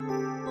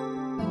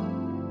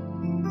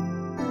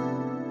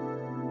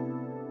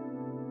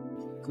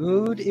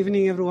Good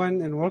evening,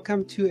 everyone, and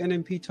welcome to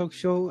NMP Talk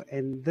Show.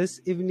 And this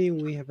evening,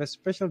 we have a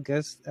special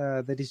guest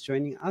that is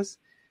joining us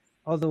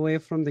all the way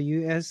from the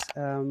US.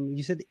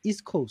 You said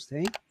East Coast,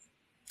 eh?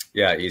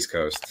 Yeah, East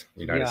Coast,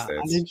 United Yeah,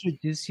 I'll States.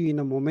 introduce you in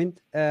a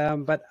moment.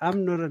 But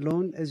I'm not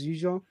alone, as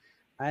usual.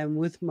 I am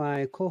with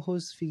my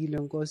co-host,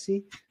 Figile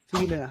Nkosi.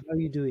 Figile, how are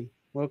you doing?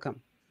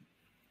 Welcome.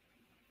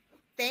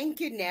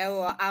 Thank you,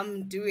 Neo.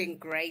 I'm doing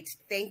great.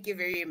 Thank you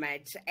very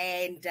much.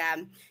 And,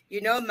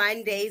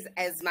 Mondays,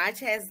 as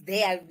much as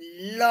they are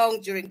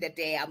long during the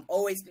day, I'm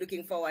always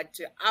looking forward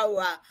to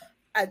our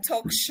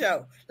talk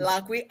show.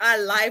 Like we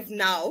are live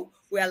now.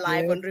 We are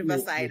live on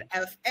Riverside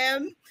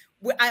FM.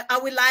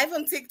 Are we live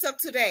on TikTok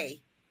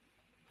today?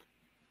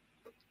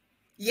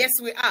 Yes,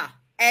 we are.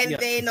 And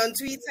then on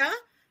Twitter,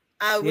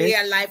 we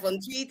are live on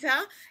Twitter.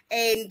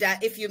 And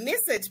if you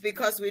miss it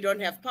because we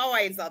don't have power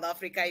in South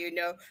Africa,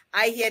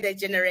 I hear the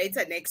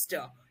generator next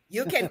door.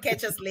 You can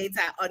catch us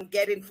later on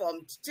Get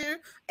Informed too,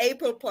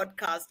 Apple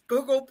Podcast,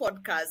 Google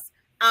Podcast.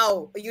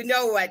 Oh, you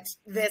know what?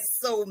 There's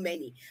so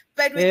many.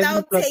 But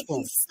without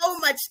taking so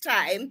much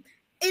time,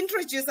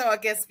 introduce our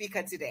guest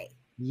speaker today.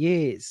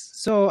 Yes.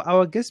 So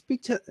our guest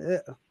speaker,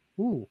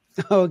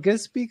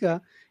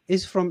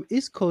 is from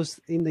East Coast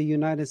in the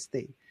United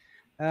States.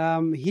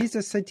 He's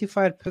a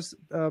certified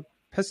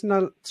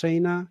personal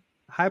trainer,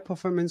 high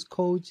performance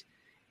coach,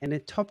 and a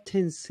top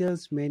 10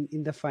 salesman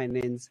in the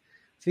finance.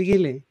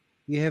 Figile,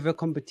 you have a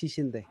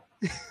competition there.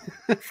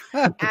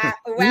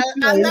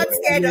 I'm not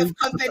scared of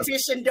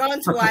competition.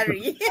 Don't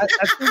worry.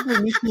 I think we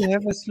need to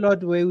have a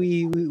slot where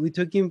we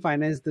talking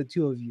finance, the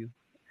two of you.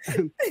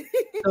 So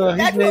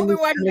that will be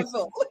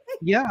wonderful.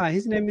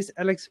 His name is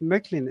Alex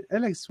Macklin.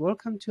 Alex,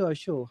 welcome to our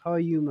show. How are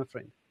you, my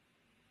friend?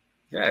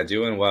 Yeah,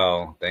 doing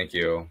well. Thank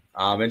you.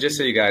 And just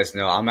so you guys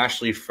know, I'm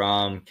actually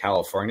from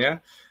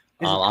California.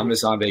 I'm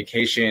just on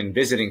vacation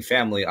visiting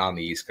family on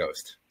the East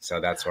Coast. So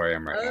that's where I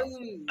am right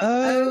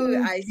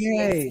now. I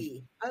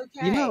see.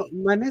 Okay.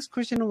 My next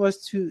question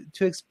was to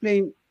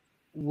explain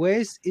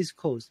where's East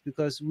Coast,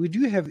 because we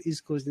do have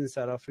East Coast in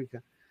South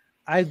Africa.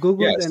 I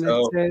Googled it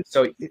said,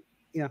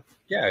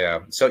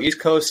 So East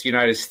Coast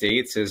United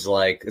States is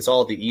like, it's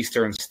all the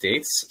eastern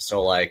states.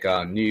 So like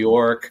New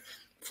York,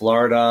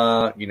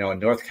 Florida,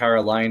 North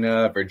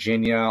Carolina,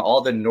 Virginia,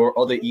 all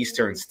the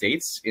eastern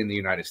states in the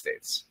United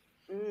States.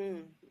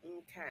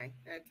 Okay.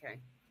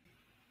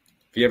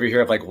 If you ever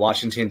hear of like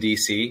Washington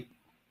D.C.,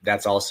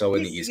 that's also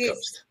in the East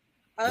Coast.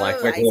 Like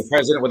the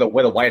president,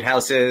 where the White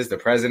House is, the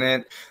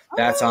president,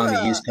 that's on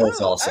the East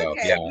Coast also.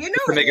 Okay. Yeah,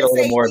 to make it a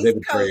little more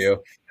vivid for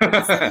you. For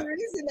some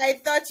reason, I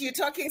thought you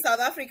were talking South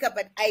Africa,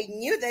 but I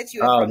knew that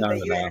you were from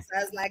the US.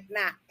 I was like,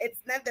 nah,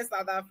 it's not the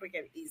South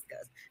African East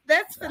Coast.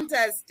 That's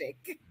fantastic.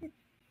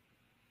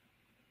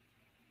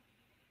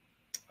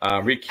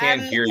 We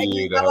can't hear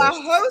you, though. Our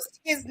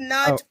host is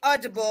not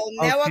audible.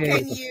 Now,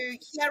 can you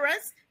hear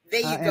us? There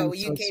you go.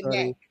 You came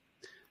back.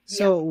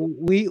 So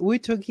we're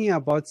talking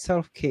about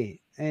self-care,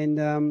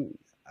 and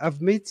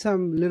I've made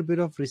some little bit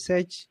of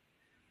research,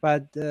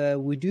 but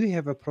we do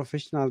have a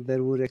professional that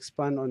will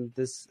expand on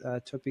this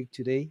topic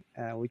today,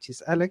 which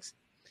is Alex.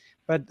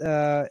 But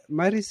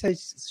my research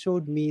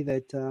showed me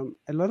that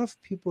a lot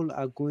of people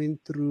are going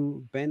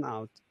through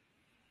burnout.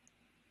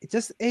 It's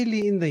just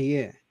early in the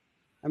year.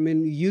 I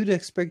mean, you'd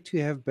expect to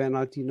have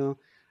burnout,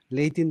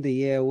 late in the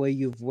year where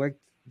you've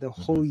worked the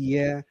whole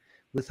year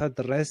without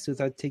the rest,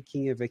 without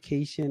taking a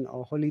vacation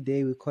or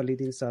holiday, we call it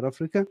in South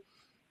Africa.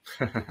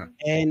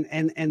 and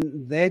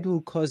that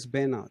will cause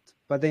burnout.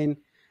 But then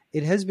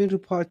it has been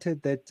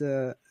reported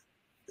that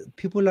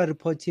people are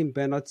reporting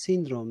burnout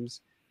syndromes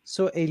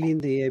so early in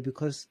the year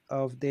because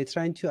of they're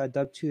trying to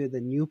adapt to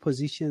the new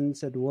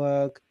positions at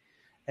work,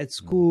 at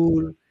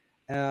school.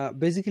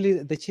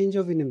 Basically, the change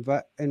of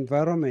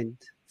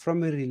environment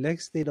from a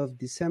relaxed state of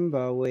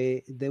December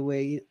where they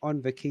were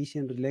on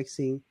vacation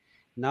relaxing,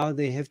 now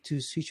they have to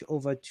switch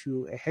over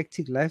to a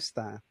hectic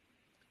lifestyle.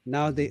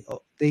 Now they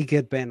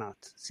get burnout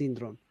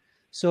syndrome.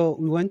 So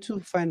we want to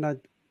find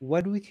out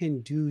what we can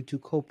do to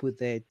cope with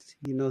that,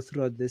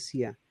 throughout this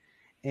year.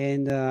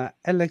 And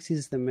Alex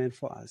is the man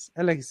for us.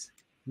 Alex,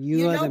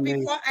 you are the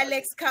man. Before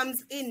Alex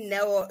comes in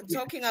now,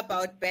 talking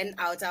about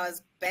burnout, I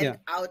was burnt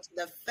out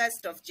the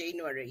 1st of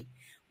January.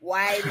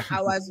 While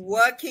I was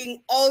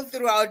working all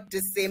throughout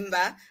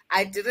December,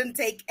 I didn't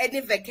take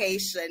any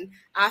vacation.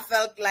 I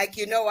felt like,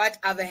 you know what,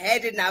 I've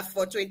had enough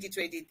for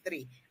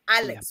 2023.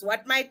 Alex,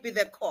 what might be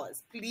the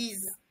cause?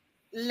 Please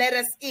let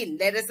us in.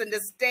 Let us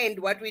understand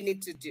what we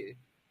need to do.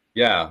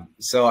 Yeah.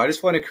 So I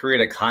just want to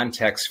create a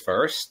context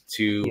first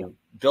to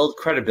build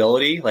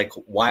credibility, like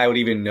why I would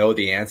even know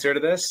the answer to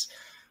this.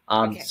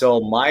 So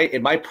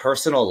in my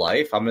personal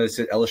life, I'm going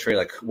to illustrate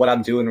like what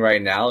I'm doing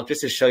right now,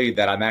 just to show you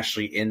that I'm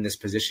actually in this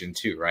position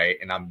too, right?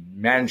 And I'm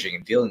managing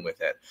and dealing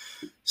with it.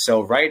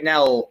 So right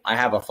now I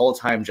have a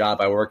full-time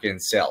job. I work in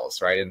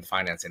sales, right? In the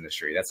finance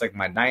industry. That's like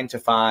my 9 to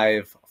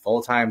 5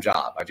 full-time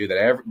job. I do that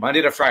every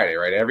Monday to Friday,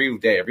 right? Every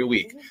day, every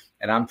week.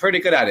 And I'm pretty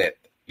good at it,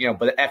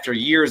 but after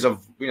years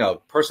of,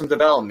 personal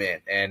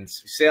development and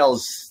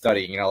sales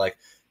studying,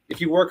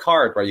 if you work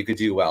hard, right, you could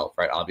do well,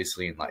 right,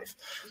 obviously in life.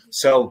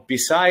 So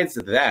besides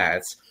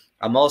that,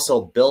 I'm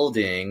also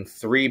building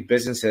 3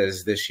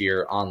 businesses this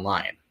year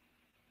online,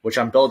 which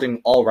I'm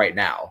building all right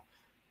now.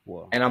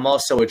 Wow. And I'm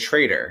also a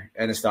trader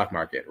in the stock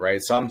market,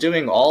 right? So I'm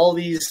doing all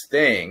these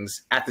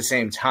things at the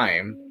same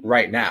time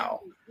right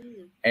now.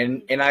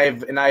 And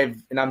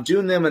I'm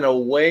doing them in a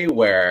way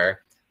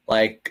where,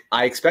 like,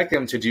 I expect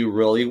them to do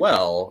really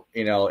well,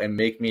 you know, and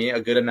make me a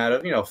good amount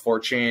of, you know,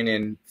 fortune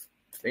and,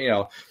 you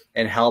know,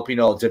 and help, you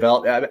know,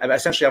 develop.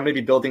 Essentially, I'm going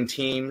to be building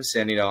teams,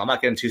 and, you know, I'm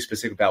not getting too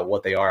specific about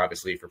what they are,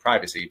 obviously, for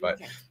privacy, but,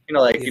 you know,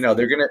 like, you know,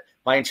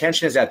 my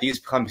intention is that these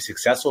become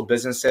successful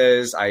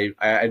businesses. I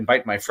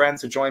invite my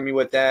friends to join me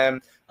with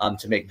them,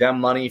 to make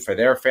them money for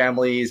their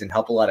families and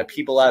help a lot of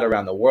people out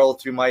around the world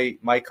through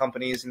my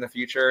companies in the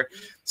future.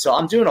 So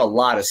I'm doing a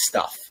lot of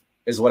stuff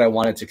is what I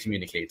wanted to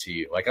communicate to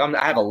you. Like,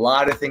 I have a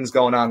lot of things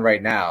going on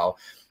right now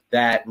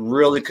that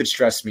really could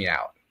stress me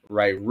out,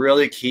 right?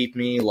 Really keep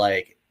me,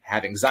 like,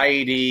 have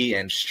anxiety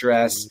and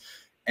stress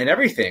and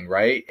everything,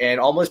 right? And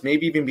almost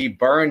maybe even be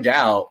burned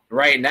out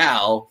right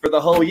now for the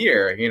whole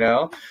year, you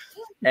know?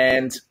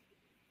 And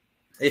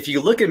if you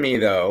look at me,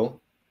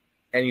 though,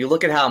 and you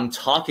look at how I'm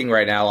talking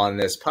right now on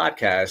this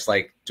podcast,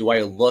 like, do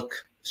I look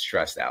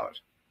stressed out?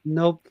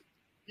 Nope.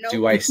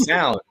 Do I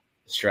sound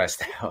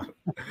stressed out?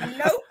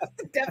 Nope,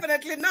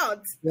 definitely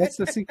not. That's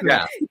the secret.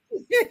 Yeah.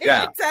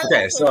 Yeah.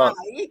 Okay. So,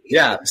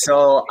 yeah.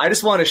 So I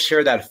just want to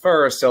share that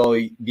first, so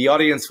the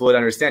audience would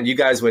understand. You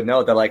guys would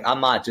know that, like, I'm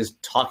not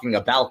just talking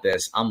about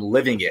this. I'm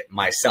living it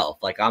myself.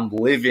 Like, I'm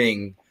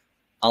living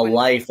a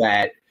life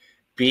that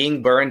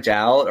being burnt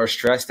out or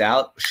stressed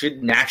out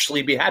should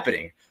naturally be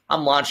happening.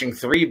 I'm launching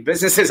 3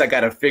 businesses I got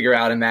to figure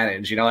out and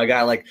manage. You know, I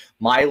got, like,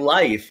 my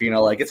life, you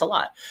know, like, it's a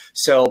lot.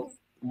 So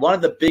one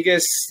of the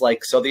biggest,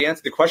 like, so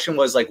the question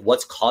was, like,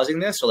 what's causing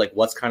this, or, like,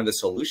 what's kind of the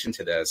solution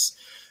to this?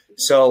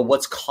 So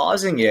what's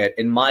causing it,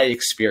 in my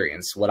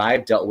experience, what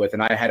I've dealt with,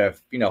 and I had to,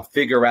 you know,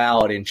 figure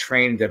out and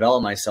train and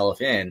develop myself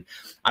in,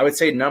 I would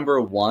say number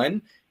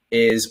 1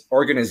 is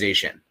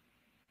organization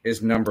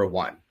is number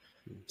 1.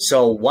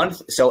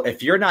 So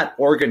if you're not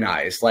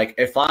organized, like,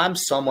 if I'm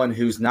someone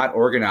who's not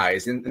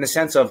organized in the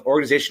sense of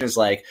organization is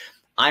like,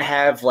 I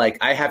have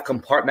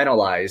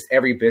compartmentalized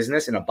every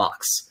business in a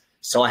box.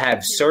 So I have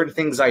certain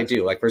things I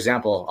do. Like, for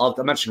example, I'll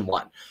mention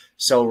one.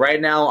 So right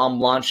now I'm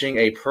launching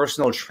a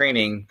personal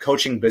training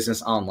coaching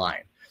business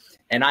online,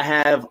 and I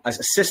have a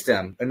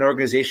system, an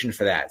organization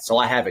for that. So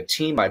I have a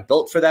team I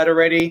built for that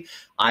already.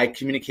 I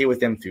communicate with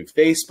them through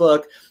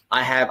Facebook.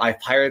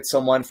 I've hired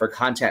someone for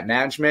content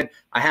management.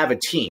 I have a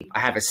team. I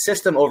have a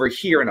system over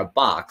here in a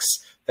box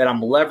that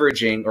I'm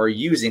leveraging or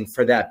using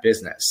for that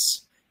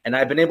business. And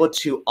I've been able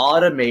to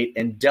automate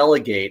and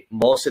delegate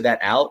most of that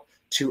out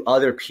to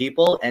other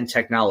people and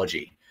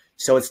technology.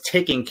 So it's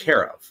taken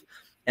care of.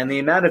 And the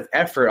amount of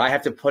effort I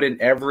have to put in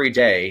every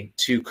day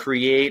to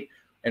create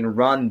and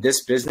run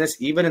this business,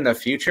 even in the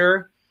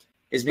future,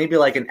 is maybe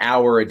like an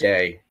hour a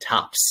day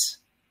tops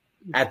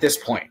at this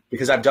point,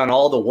 because I've done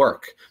all the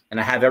work and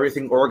I have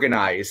everything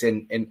organized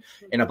in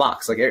a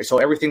box. Like, so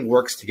everything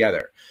works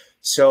together.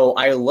 So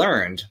I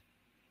learned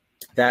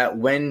that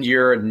when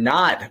you're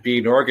not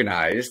being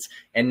organized,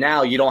 and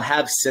now you don't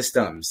have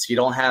systems, you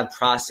don't have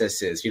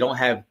processes, you don't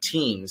have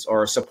teams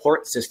or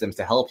support systems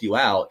to help you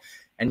out,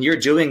 and you're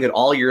doing it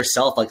all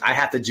yourself, like, I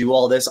have to do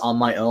all this on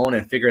my own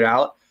and figure it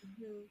out,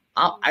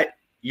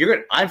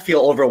 I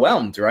feel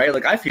overwhelmed, right?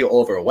 Like, I feel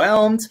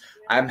overwhelmed.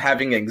 I'm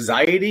having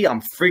anxiety.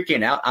 I'm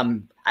freaking out.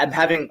 I'm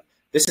having,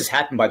 this has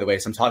happened, by the way,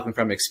 so I'm talking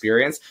from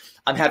experience.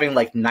 I'm having,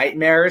 like,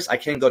 nightmares. I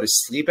can't go to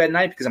sleep at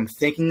night because I'm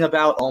thinking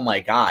about, oh my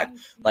God,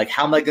 like,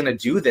 how am I going to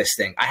do this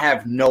thing? I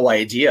have no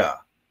idea,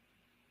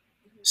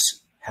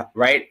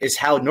 right? Is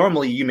how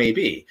normally you may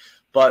be.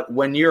 But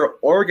when you're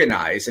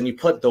organized and you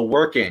put the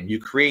work in, you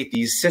create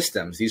these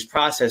systems, these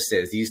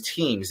processes, these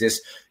teams,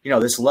 this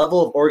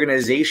level of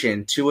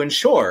organization to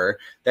ensure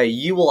that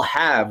you will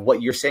have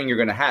what you're saying you're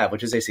going to have,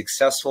 which is a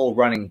successful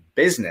running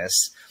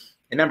business.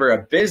 Remember,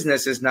 a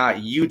business is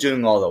not you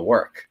doing all the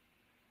work.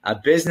 A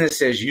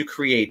business is you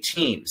create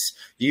teams.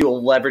 You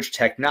will leverage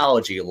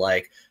technology.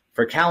 Like,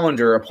 for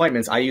calendar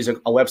appointments, I use a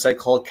website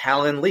called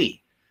Calendly,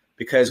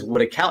 because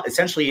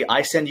essentially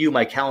I send you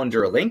my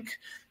calendar link.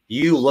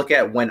 You look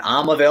at when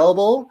I'm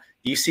available,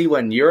 you see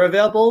when you're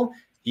available,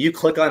 you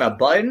click on a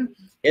button,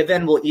 it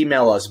then will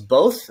email us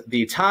both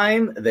the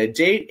time, the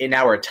date, in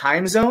our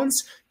time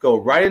zones, go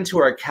right into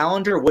our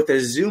calendar with a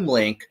Zoom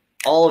link,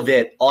 all of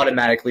it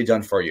automatically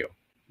done for you.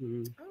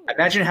 Mm-hmm.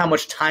 Imagine how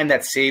much time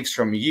that saves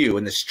from you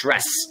and the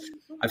stress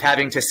of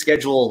having to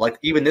schedule, like,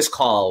 even this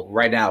call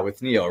right now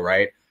with Neo,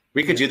 right?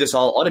 We could do this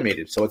all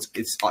automated, so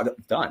it's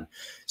done.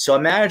 So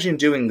imagine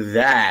doing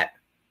that.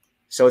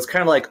 So it's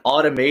kind of like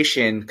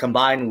automation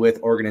combined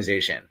with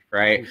organization,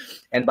 right?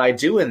 And by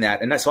doing that,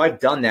 so I've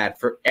done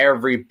that for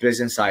every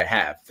business I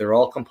have. They're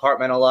all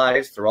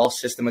compartmentalized, they're all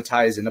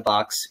systematized in a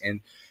box, and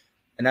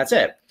that's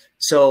it.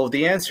 So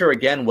the answer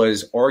again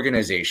was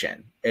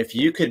organization. If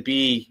you could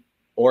be,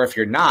 or if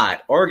you're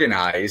not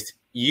organized,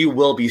 you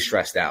will be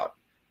stressed out.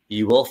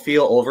 You will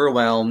feel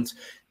overwhelmed.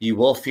 You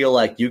will feel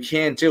like you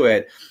can't do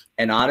it.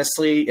 And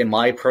honestly, in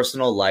my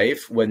personal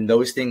life, when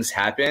those things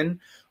happen,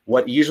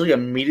 what usually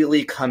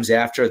immediately comes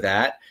after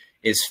that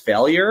is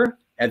failure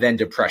and then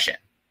depression.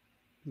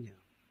 Yeah.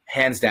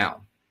 Hands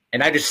down.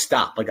 And I just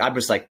stop. Like, I'm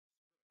just like,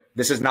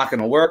 this is not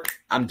going to work.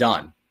 I'm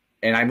done.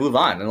 And I move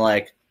on. And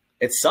like,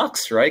 it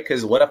sucks, right?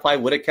 Because what if I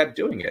would have kept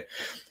doing it?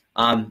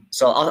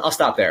 So I'll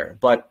stop there.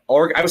 But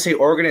I would say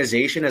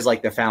organization is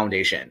like the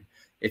foundation.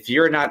 If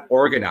you're not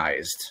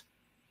organized,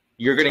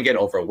 you're going to get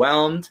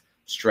overwhelmed,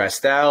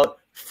 stressed out,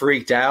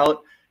 freaked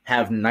out,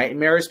 have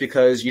nightmares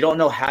because you don't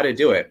know how to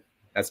do it.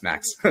 That's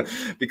Max.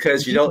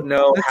 Because you don't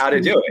know how to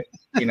do it.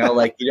 You know,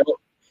 like you don't.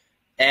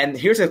 And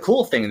here's a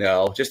cool thing,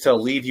 though, just to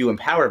leave you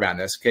empowered around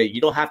this. Okay,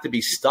 you don't have to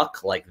be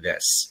stuck like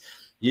this.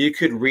 You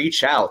could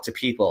reach out to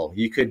people.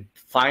 You could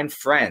find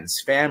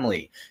friends,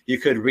 family. You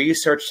could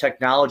research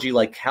technology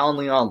like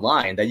Calendly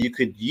online that you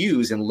could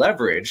use and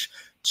leverage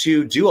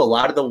to do a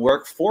lot of the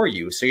work for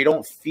you so you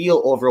don't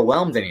feel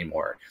overwhelmed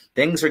anymore.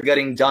 Things are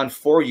getting done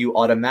for you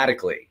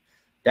automatically.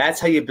 That's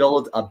how you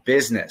build a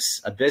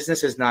business. A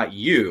business is not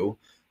you.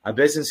 A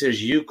business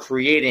is you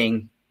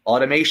creating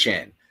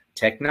automation,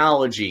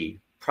 technology,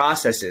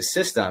 processes,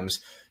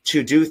 systems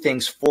to do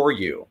things for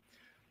you.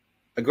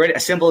 A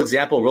simple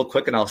example real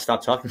quick, and I'll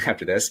stop talking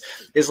after this,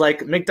 is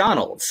like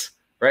McDonald's,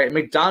 right?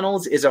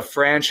 McDonald's is a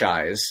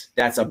franchise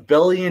that's $1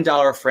 billion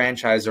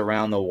franchise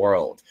around the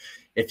world.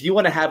 If you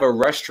want to have a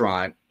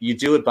restaurant, you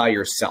do it by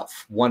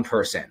yourself, one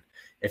person.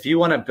 If you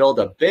want to build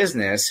a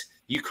business,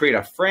 you create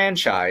a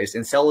franchise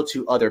and sell it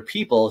to other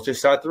people to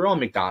start their own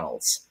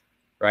McDonald's,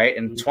 right?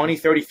 And 20,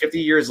 30, 50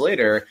 years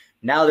later,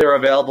 now they're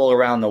available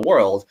around the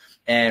world.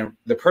 And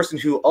the person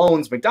who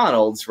owns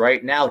McDonald's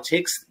right now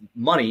takes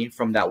money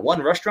from that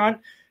one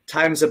restaurant,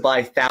 times it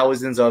by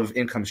thousands of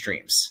income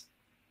streams.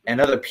 And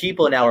other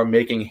people now are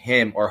making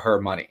him or her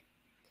money.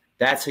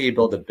 That's how you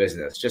build a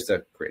business, just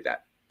to create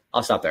that.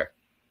 I'll stop there.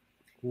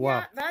 Wow.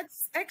 Yeah,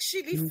 that's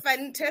actually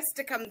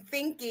fantastic. I'm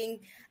thinking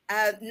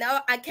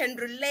now I can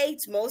relate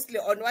mostly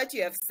on what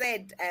you have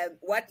said,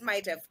 what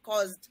might have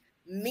caused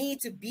me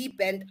to be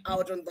bent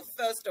out on the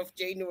 1st of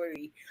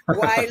January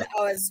while I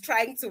was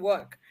trying to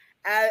work.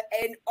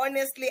 And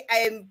honestly,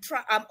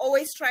 I'm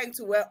always trying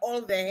to wear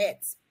all the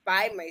hats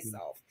by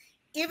myself,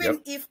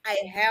 even if I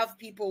have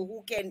people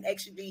who can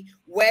actually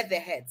wear the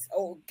hats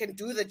or can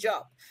do the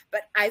job.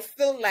 But I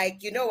feel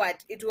like, you know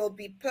what, it will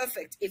be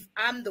perfect if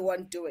I'm the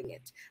one doing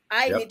it.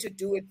 I need to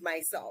do it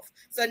myself.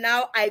 So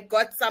now I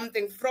got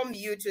something from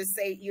you to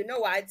say, you know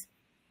what,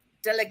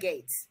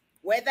 delegate.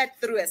 Whether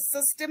through a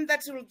system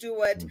that will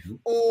do it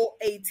or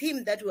a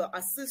team that will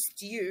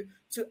assist you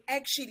to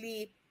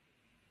actually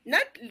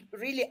not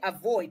really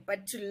avoid,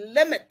 but to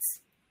limit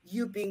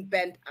you being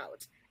bent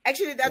out.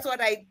 Actually, that's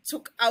what I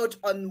took out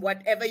on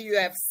whatever you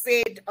have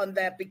said on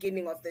the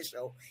beginning of the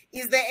show.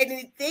 Is there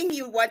anything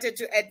you wanted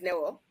to add,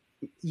 Noel?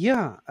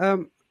 Yeah,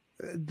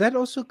 that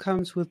also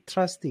comes with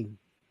trusting.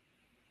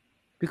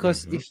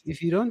 Because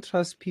if you don't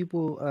trust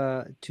people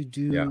to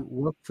do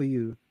work for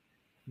you,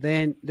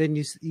 then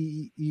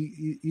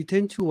you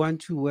tend to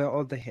want to wear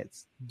all the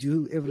hats,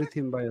 do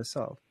everything by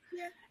yourself.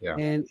 Yeah.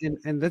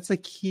 And that's a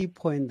key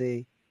point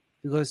there.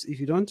 Because if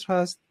you don't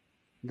trust,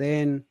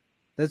 then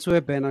that's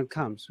where burnout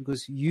comes,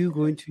 because you're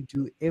going to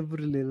do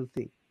every little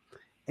thing.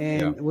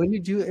 And when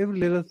you do every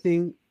little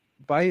thing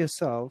by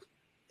yourself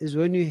is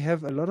when you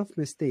have a lot of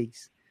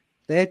mistakes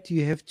that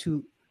you have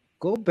to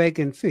go back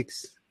and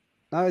fix.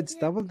 Now it's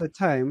double the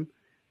time,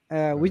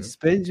 which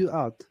burns you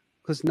out,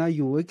 because now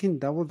you're working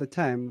double the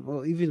time,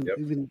 or even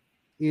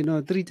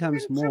 3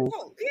 times more.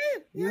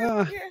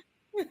 Yeah.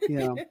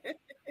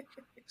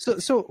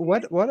 So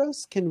what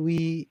else can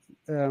we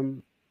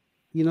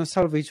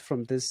salvage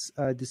from this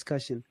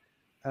discussion,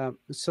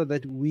 so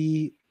that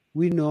we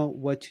know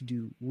what to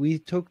do? We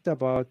talked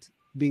about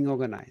being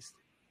organized.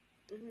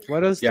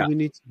 What else do we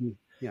need to do?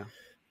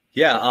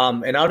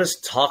 And I'll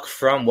just talk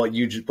from what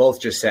you both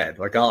just said.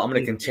 Like I'm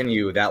going to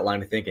continue that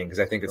line of thinking because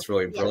I think it's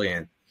really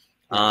brilliant.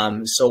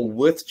 So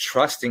with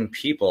trusting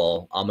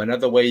people,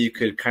 another way you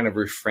could kind of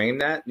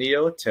reframe that,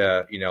 Neo,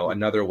 to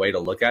another way to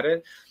look at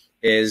it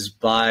is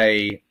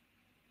by,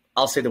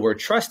 I'll say the word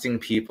trusting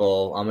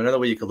people. Another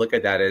way you could look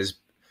at that is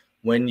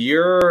when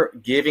you're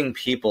giving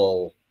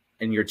people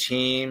in your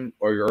team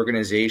or your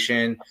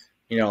organization,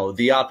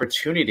 the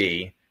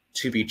opportunity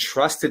to be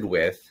trusted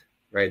with,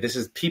 right? This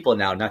is people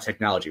now, not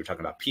technology. We're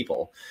talking about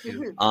people.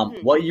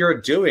 What you're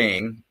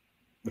doing,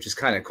 which is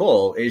kind of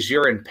cool, is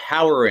you're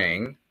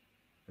empowering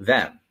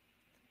them.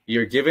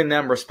 You're giving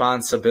them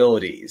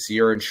responsibilities.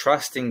 You're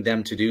entrusting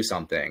them to do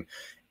something.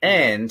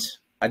 And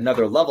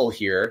another level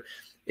here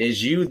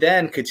is you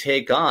then could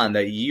take on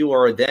that you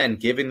are then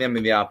giving them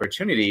the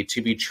opportunity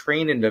to be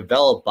trained and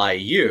developed by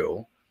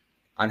you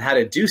on how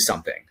to do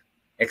something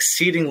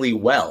exceedingly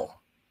well,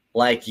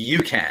 like you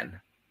can,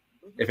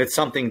 if it's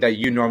something that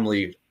you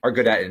normally are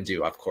good at and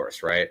do, of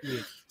course, right?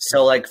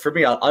 So like for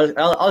me,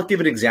 I'll give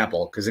an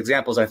example, because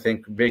examples I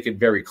think make it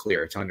very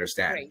clear to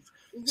understand.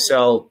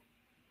 So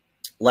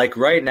like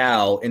right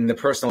now in the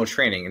personal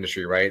training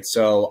industry, right?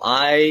 So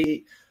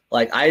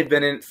I've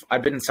been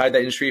inside that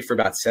industry for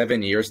about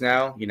 7 years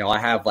now. You know, I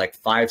have like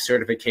 5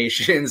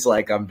 certifications.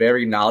 Like I'm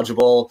very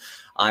knowledgeable.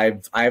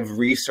 I've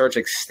researched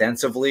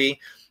extensively.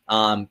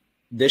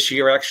 This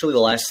year, actually, the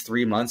last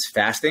 3 months,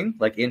 fasting,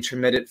 like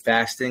intermittent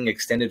fasting,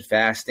 extended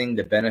fasting,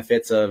 the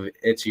benefits of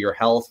it to your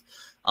health,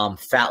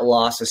 fat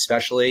loss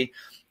especially.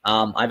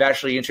 I've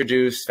actually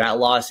introduced fat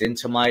loss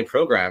into my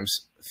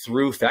programs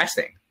through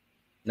fasting,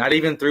 not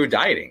even through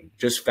dieting,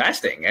 just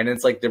fasting. And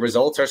it's like the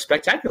results are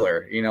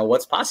spectacular, you know,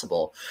 what's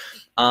possible.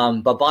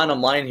 But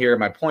bottom line here,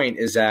 my point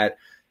is that,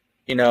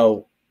 you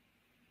know,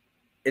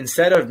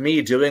 instead of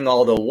me doing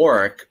all the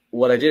work,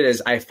 what I did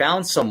is I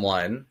found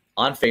someone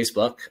on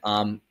Facebook.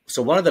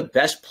 So one of the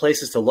best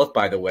places to look,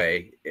 by the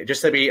way,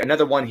 just to be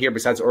another one here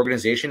besides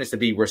organization, is to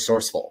be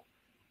resourceful.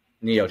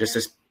 Neo, just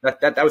as,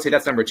 that I would say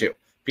that's number 2.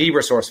 Be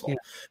resourceful. Yeah.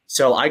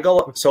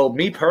 So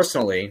me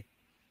personally,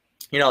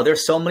 you know,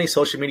 there's so many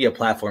social media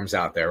platforms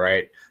out there,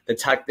 right?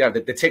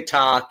 The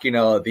TikTok, you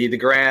know, the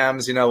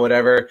grams, you know,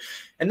 whatever.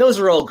 And those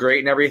are all great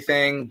and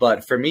everything.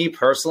 But for me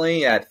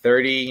personally at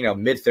 30, you know,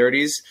 mid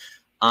 30s,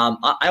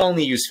 I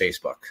only use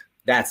Facebook.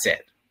 That's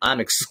it. I'm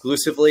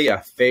exclusively a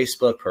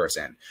Facebook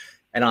person.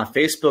 And on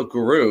Facebook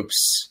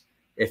groups,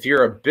 if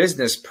you're a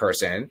business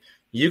person,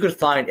 you could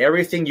find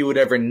everything you would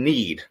ever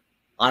need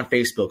on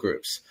Facebook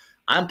groups.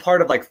 I'm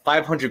part of like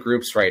 500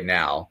 groups right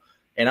now,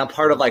 and I'm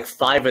part of like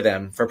 5 of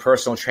them for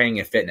personal training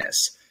and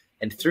fitness.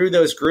 And through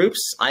those groups,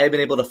 I have been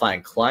able to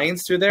find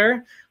clients through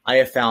there. I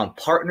have found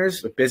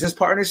partners, business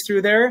partners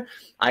through there.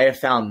 I have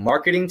found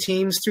marketing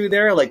teams through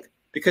there, like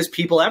because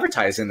people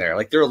advertise in there,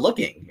 like they're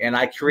looking, and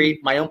I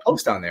create my own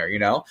post on there, you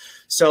know?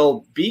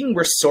 So being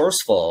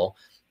resourceful,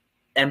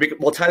 and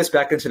we'll tie this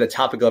back into the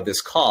topic of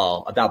this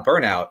call about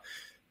burnout,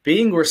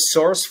 being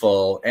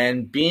resourceful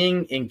and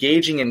being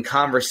engaging in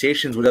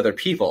conversations with other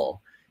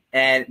people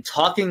and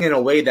talking in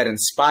a way that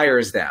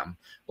inspires them.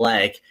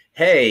 Like,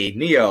 hey,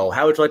 Neo,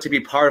 how would you like to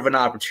be part of an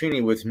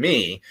opportunity with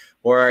me?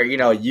 Or, you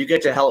know, you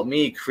get to help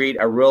me create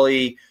a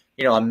really,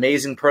 you know,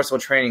 amazing personal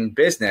training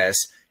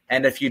business.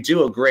 And if you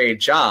do a great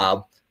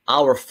job,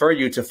 I'll refer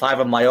you to 5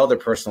 of my other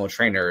personal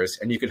trainers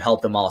and you could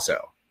help them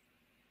also.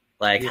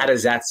 Like, how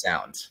does that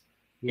sound?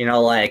 You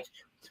know, like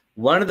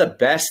one of the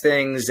best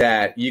things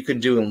that you can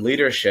do in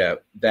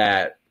leadership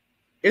that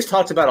is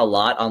talked about a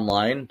lot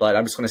online, but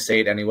I'm just going to say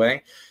it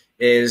anyway,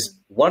 is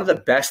one of the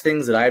best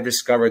things that I've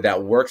discovered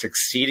that works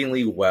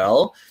exceedingly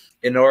well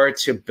in order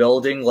to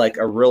building like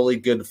a really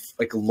good,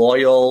 like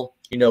loyal,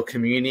 you know,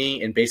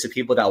 community and base of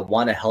people that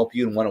want to help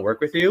you and want to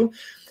work with you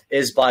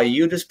is by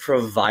you just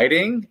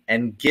providing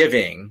and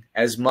giving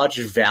as much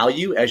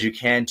value as you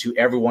can to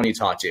everyone you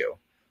talk to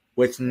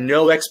with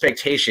no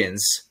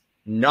expectations,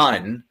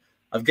 none,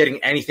 of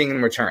getting anything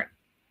in return.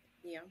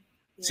 Yeah.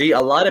 See, a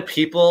lot of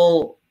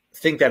people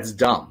think that's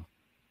dumb,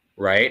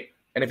 right?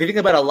 And if you think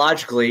about it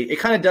logically, it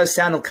kind of does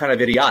sound kind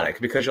of idiotic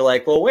because you're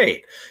like, well,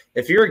 wait,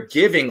 if you're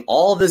giving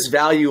all this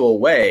value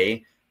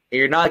away and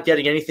you're not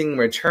getting anything in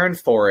return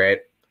for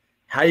it,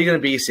 how are you going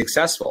to be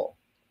successful?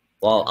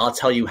 Well, I'll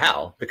tell you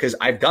how, because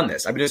I've done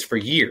this. I've been doing this for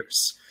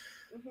years.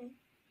 Mm-hmm.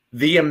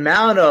 The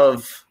amount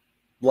of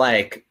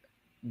like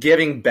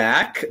giving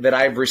back that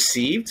I've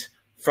received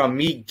from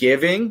me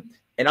giving,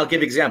 and I'll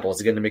give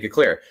examples again to make it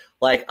clear.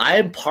 Like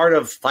I'm part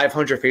of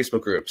 500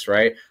 Facebook groups,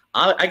 right?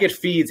 I get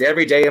feeds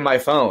every day in my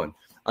phone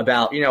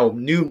about, you know,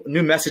 new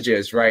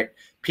messages, right?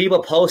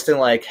 People posting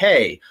like,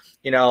 hey,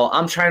 you know,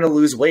 I'm trying to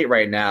lose weight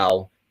right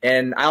now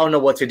and I don't know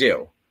what to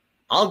do.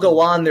 I'll go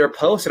on their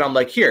post and I'm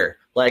like, here,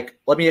 like,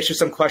 let me ask you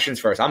some questions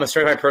first. I'm a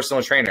certified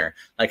personal trainer.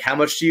 Like, how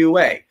much do you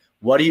weigh?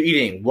 What are you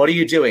eating? What are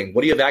you doing?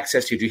 What do you have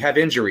access to? Do you have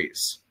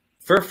injuries?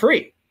 For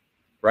free,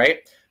 right?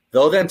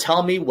 They'll then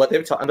tell me what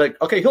they've told. I'm like,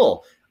 okay,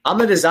 cool. I'm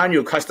going to design you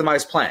a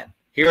customized plan.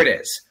 Here it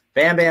is.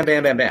 Bam, bam,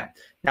 bam, bam, bam.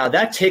 Now,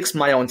 that takes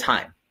my own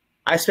time.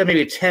 I spend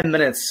maybe 10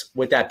 minutes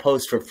with that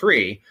post for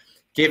free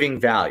giving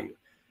value.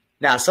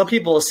 Now, some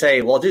people will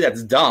say, well, dude,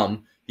 that's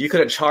dumb. You could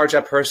have charged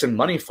that person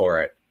money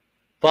for it.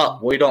 But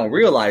what we don't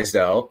realize,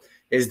 though,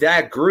 is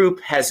that group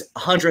has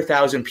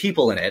 100,000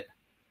 people in it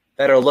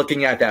that are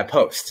looking at that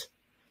post.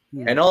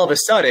 Yeah. And all of a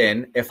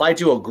sudden, if I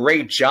do a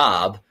great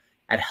job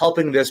at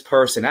helping this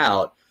person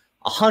out,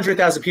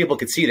 100,000 people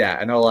could see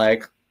that. And they're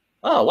like,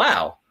 oh,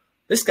 wow,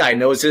 this guy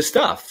knows his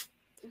stuff.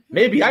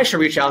 Maybe I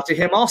should reach out to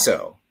him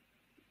also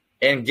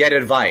and get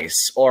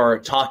advice or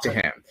talk to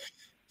him.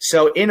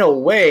 So in a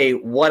way,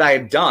 what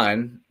I've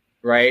done,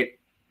 right?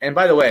 And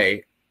by the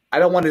way, I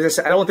don't want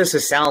this to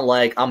sound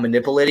like I'm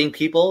manipulating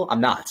people.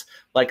 I'm not.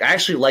 Like, I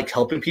actually like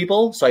helping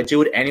people, so I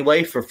do it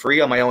anyway for free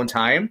on my own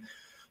time.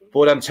 But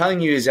what I'm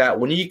telling you is that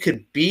when you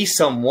could be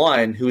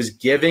someone who's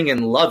giving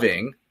and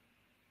loving,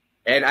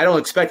 and I don't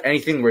expect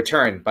anything in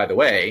return, by the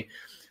way,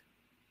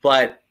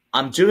 but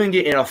I'm doing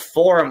it in a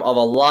forum of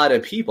a lot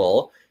of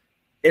people,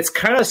 it's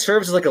kind of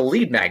serves as like a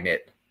lead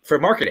magnet for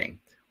marketing.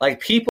 Like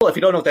people, if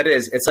you don't know what that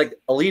is, it's like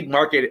a lead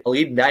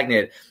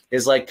magnet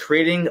is like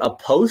creating a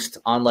post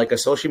on like a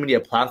social media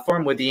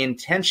platform with the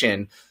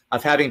intention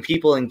of having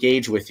people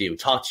engage with you,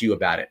 talk to you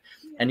about it.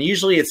 And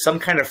usually it's some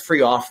kind of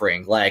free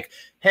offering like,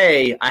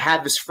 hey, I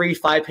have this free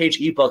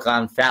 5-page ebook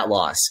on fat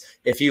loss.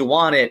 If you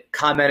want it,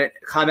 comment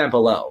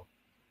below.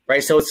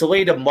 Right? So it's a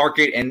way to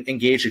market and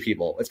engage with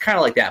people. It's kind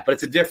of like that, but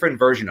it's a different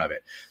version of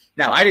it.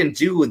 Now, I didn't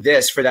do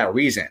this for that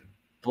reason.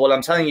 But what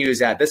I'm telling you is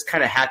that this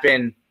kind of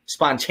happened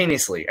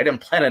spontaneously. I didn't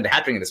plan it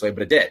happening this way,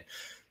 but it did.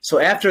 So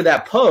after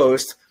that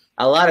post,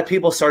 a lot of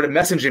people started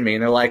messaging me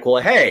and they're like,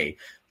 well, hey,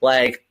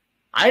 like,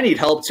 I need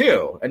help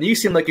too. And you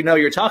seem like you know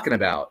what you're talking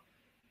about.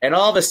 And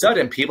all of a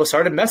sudden, people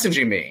started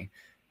messaging me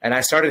and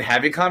I started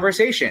having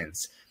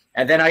conversations.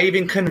 And then I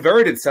even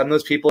converted some of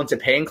those people into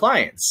paying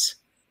clients.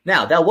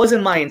 Now, that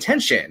wasn't my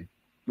intention.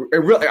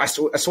 I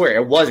swear,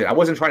 it wasn't. I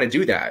wasn't trying to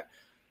do that.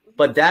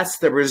 But that's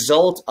the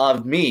result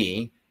of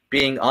me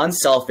being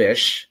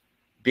unselfish,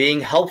 being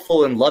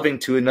helpful and loving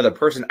to another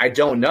person I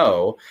don't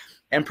know,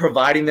 and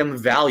providing them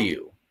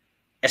value,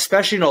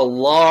 especially in a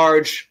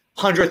large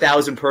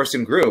 100,000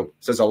 person group.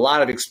 So there's a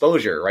lot of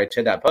exposure, right,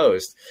 to that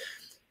post.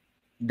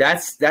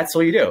 That's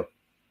what you do.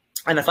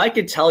 And if I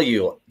could tell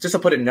you, just to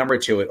put a number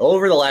to it,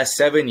 over the last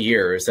 7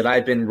 years that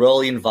I've been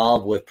really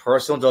involved with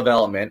personal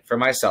development for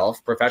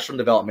myself, professional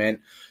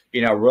development,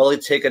 really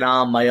taking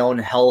on my own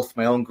health,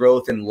 my own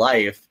growth in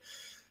life.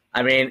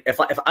 I mean, if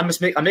I'm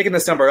making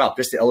this number up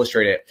just to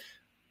illustrate it.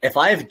 If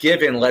I've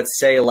given, let's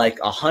say, like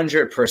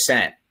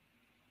 100%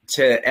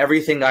 to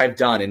everything I've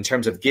done in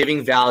terms of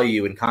giving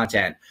value and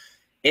content,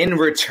 in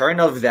return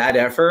of that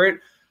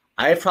effort,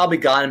 I've probably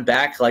gotten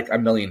back like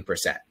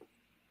 1,000,000%.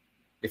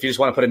 If you just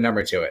want to put a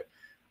number to it.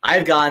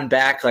 I've gone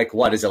back like,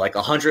 what is it, like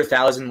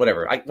 100,000,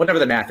 whatever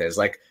the math is,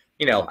 like,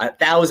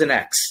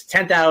 1,000x,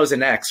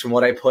 10,000x from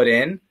what I put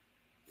in,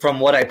 from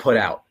what I put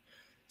out.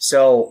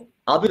 So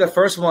I'll be the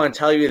first one to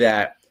tell you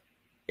that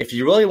if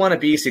you really want to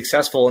be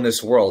successful in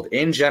this world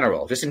in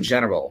general, just in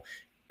general,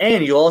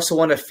 and you also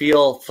want to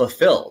feel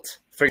fulfilled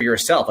for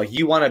yourself, like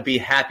you want to be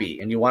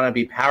happy and you want to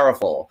be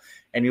powerful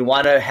and you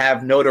want to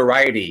have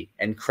notoriety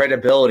and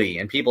credibility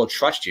and people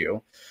trust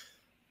you,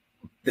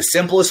 the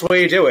simplest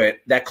way to do it,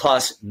 that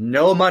costs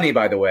no money,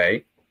 by the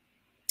way,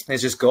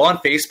 is just go on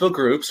Facebook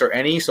groups or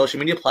any social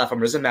media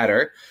platform, doesn't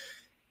matter,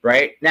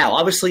 right? Now,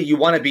 obviously, you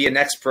want to be an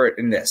expert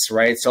in this,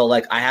 right? So,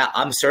 like,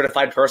 I'm a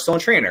certified personal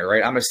trainer,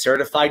 right? I'm a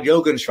certified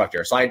yoga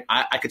instructor. So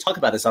I could talk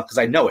about this stuff because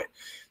I know it.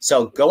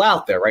 So go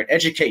out there, right?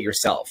 Educate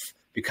yourself.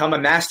 Become a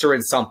master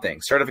in something,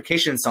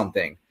 certification in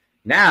something.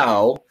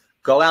 Now,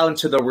 go out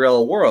into the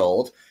real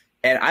world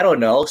and, I don't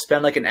know,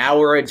 spend like an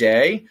hour a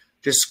day.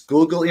 Just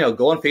Google,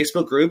 go on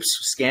Facebook groups,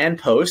 scan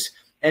posts,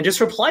 and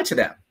just reply to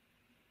them.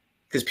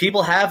 Because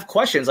people have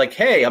questions like,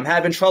 hey, I'm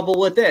having trouble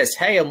with this.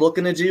 Hey, I'm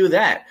looking to do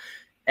that.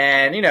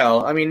 And, in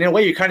a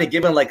way, you're kind of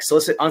giving like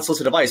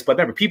unsolicited advice. But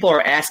remember, people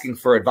are asking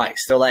for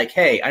advice. They're like,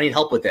 hey, I need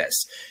help with this.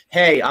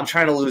 Hey, I'm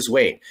trying to lose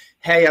weight.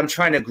 Hey, I'm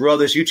trying to grow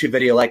this YouTube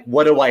video. Like,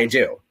 what do I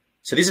do?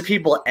 So these are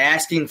people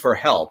asking for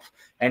help,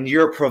 and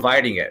you're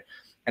providing it.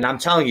 And I'm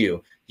telling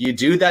you, you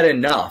do that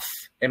enough.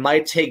 It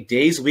might take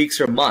days, weeks,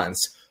 or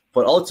months.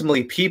 But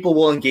ultimately, people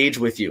will engage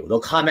with you. They'll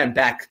comment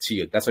back to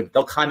you. That's what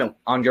they'll comment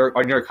on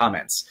your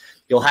comments.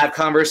 You'll have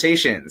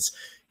conversations.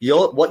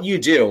 What you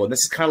do, and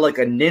this is kind of like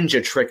a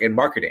ninja trick in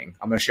marketing.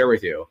 I'm going to share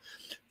with you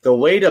the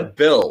way to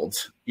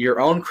build your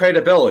own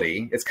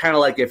credibility. It's kind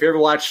of like if you ever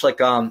watched like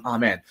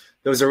there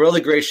was a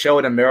really great show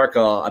in America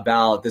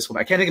about this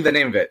woman. I can't think of the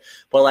name of it,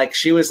 but like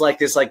she was like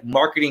this like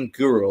marketing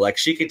guru. Like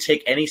she could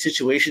take any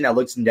situation that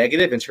looks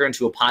negative and turn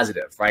into a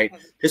positive, right?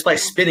 Just by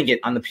spinning it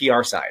on the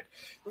PR side.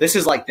 This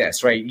is like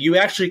this, right? You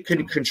actually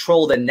can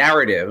control the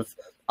narrative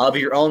of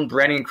your own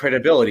branding and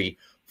credibility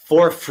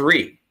for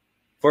free,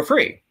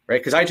 right?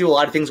 Because I do a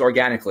lot of things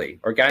organically.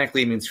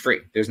 Organically means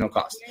free. There's no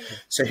cost.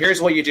 So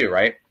here's what you do,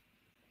 right?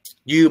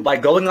 By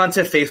going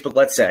onto Facebook,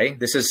 let's say,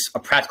 this is a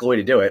practical way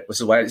to do it.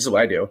 This is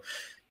what I do.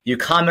 You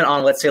comment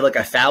on, let's say, like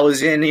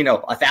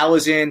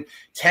 1,000,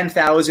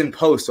 10,000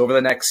 posts over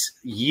the next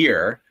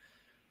year.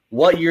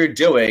 What you're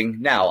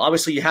doing now,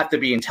 obviously you have to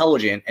be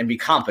intelligent and be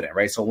competent,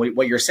 right? So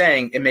what you're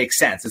saying, it makes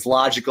sense. It's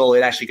logical. It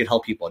actually could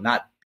help people,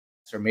 not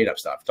made up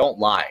stuff. Don't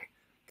lie,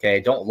 okay?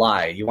 Don't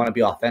lie. You want to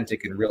be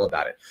authentic and real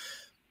about it.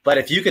 But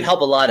if you could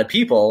help a lot of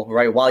people,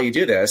 right, while you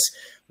do this,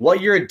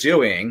 what you're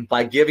doing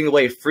by giving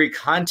away free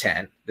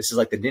content, this is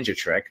like the ninja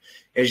trick,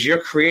 is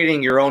you're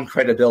creating your own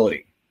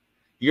credibility.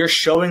 You're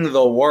showing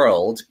the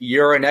world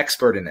you're an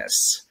expert in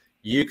this.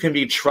 You can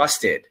be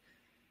trusted.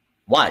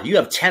 Why? You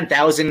have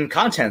 10,000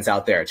 contents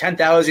out there,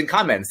 10,000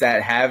 comments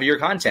that have your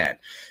content.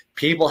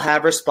 People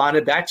have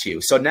responded back to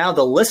you. So now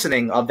the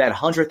listening of that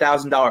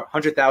 100,000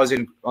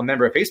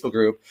 member Facebook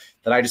group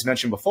that I just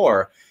mentioned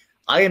before,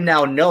 I am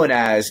now known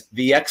as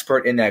the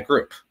expert in that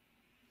group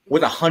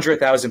with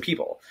 100,000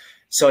 people.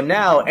 So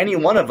now any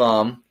one of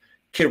them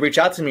can reach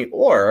out to me,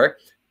 or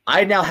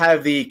I now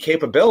have the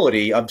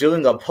capability of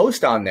doing a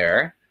post on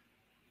there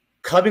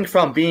coming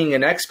from being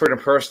an expert in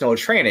personal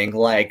training,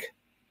 like,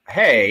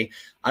 hey,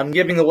 I'm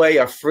giving away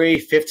a free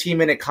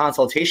 15-minute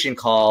consultation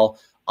call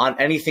on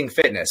anything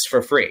fitness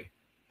for free.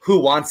 Who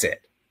wants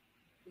it?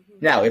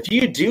 Now, if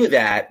you do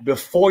that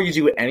before you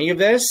do any of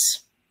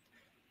this,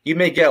 you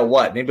may get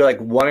what? Maybe like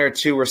 1 or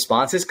 2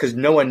 responses because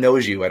no one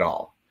knows you at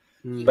all.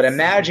 But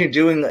imagine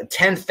doing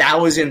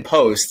 10,000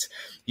 posts.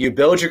 You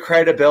build your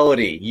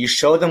credibility. You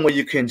show them what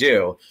you can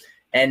do.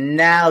 And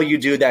now you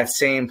do that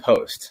same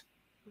post.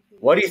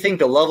 What do you think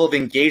the level of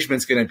engagement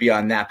is going to be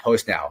on that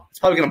post now? It's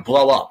probably going to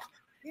blow up.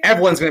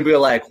 Everyone's going to be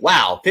like,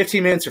 wow,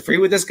 15 minutes for free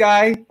with this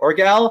guy or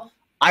gal?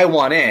 I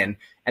want in.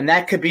 And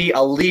that could be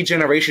a lead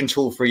generation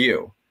tool for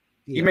you.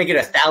 You may get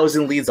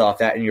 1,000 leads off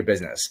that in your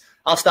business.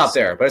 I'll stop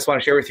there, but I just want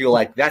to share with you,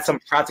 like, that's some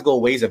practical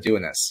ways of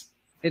doing this.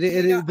 It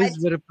is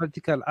very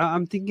practical.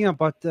 I'm thinking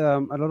about a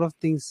lot of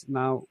things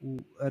now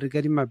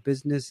regarding my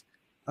business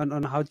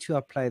on how to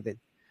apply that.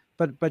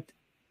 But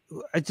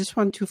I just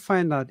want to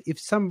find out if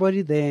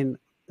somebody then,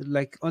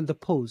 like on the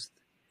post,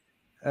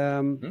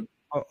 on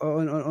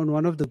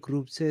one of the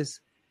groups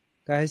says,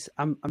 guys,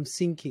 I'm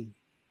sinking.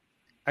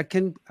 I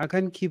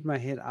can't keep my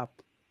head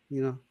up,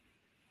 you know,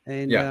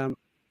 and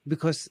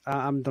because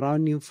I'm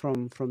drowning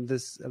from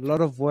this, a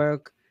lot of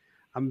work,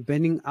 I'm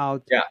burning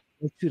out. Yeah.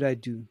 What should I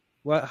do?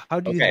 How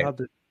do you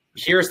help it?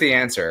 Here's the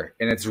answer,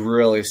 and it's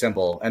really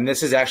simple. And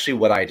this is actually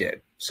what I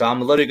did. So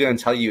I'm literally going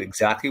to tell you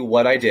exactly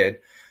what I did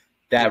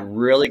that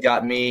really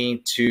got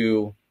me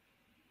to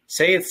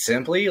say it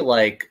simply,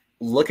 like,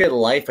 look at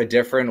life a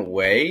different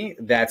way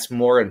that's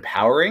more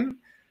empowering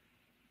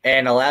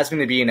and allows me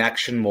to be in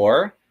action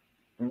more,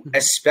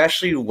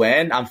 especially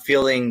when I'm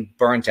feeling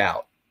burnt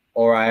out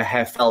or I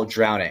have felt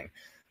drowning.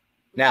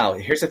 Now,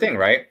 here's the thing,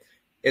 right?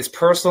 It's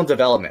personal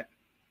development,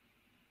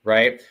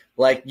 right?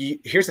 Like,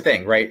 here's the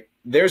thing, right?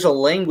 There's a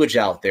language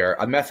out there,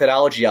 a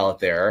methodology out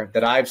there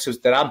that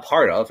I'm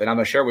part of, and I'm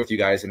going to share with you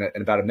guys in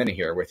about a minute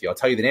here with you. I'll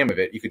tell you the name of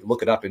it. You could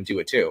look it up and do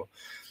it too.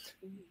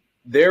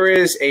 There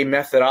is a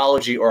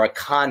methodology or a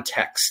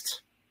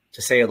context,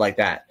 to say it like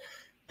that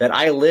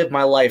I live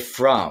my life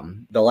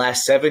from the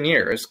last 7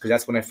 years, because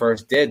that's when I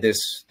first did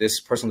this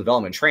personal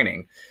development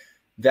training,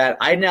 that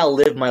I now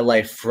live my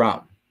life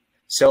from.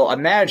 So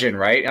imagine,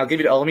 right? Let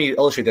me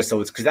illustrate this,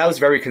 because that was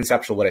very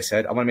conceptual what I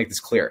said. I want to make this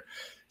clear.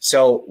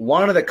 So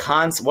one of the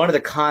contexts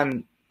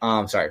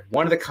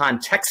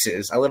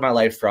I live my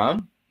life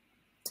from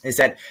is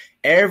that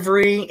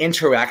every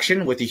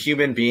interaction with a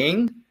human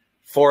being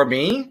for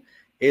me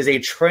is a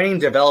training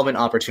development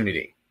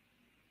opportunity.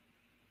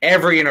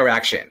 Every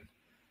interaction.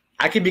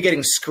 I could be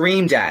getting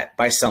screamed at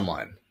by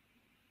someone.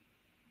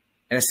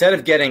 And instead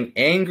of getting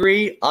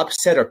angry,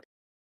 upset,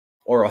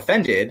 or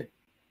offended,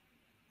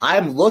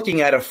 I'm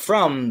looking at it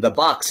from the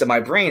box of my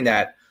brain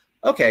that,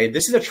 okay,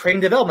 this is a training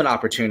development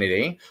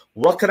opportunity.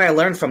 What can I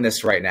learn from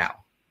this right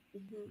now?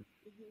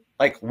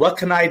 Like, what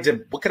can I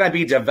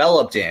be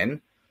developed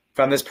in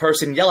from this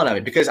person yelling at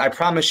me? Because I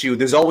promise you,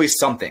 there's always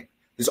something.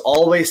 There's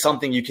always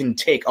something you can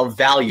take of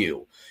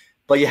value,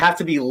 but you have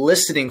to be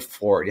listening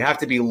for it. You have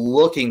to be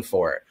looking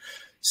for it.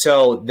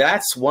 So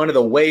that's one of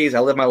the ways I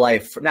live my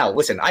life. Now,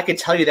 listen, I can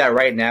tell you that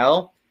right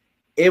now,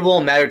 it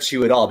won't matter to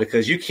you at all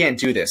because you can't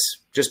do this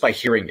just by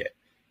hearing it.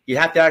 You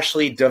have to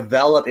actually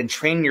develop and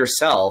train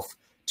yourself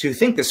to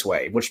think this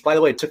way, which, by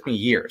the way, took me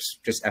years,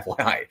 just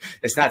FYI.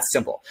 It's not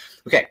simple.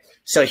 Okay,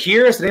 so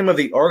here's the name of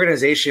the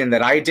organization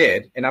that I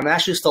did, and I'm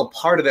actually still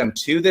part of them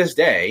to this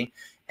day,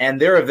 and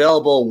they're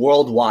available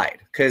worldwide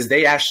because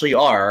they actually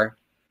are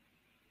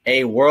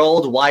a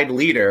worldwide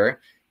leader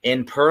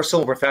in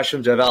personal and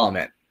professional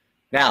development.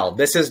 Now,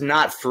 this is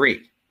not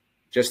free,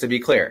 just to be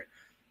clear.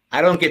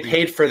 I don't get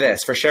paid for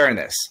this, for sharing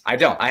this. I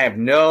don't. I have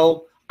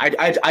no –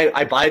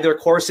 I buy their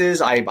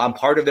courses. I'm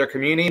part of their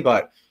community,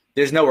 but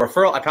there's no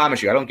referral. I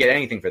promise you, I don't get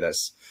anything for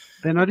this.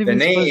 They're not even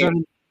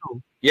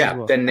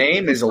the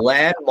name is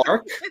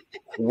Landmark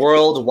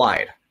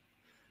Worldwide.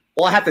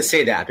 Well, I have to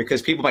say that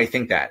because people might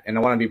think that, and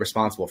I want to be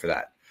responsible for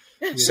that.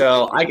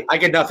 So I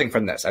get nothing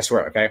from this, I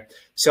swear, okay?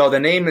 So the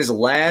name is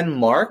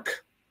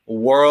Landmark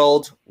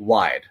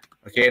Worldwide,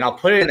 okay? And I'll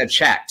put it in the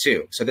chat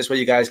too, so this way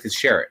you guys can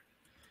share it,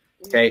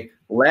 okay?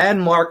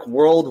 Landmark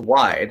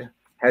Worldwide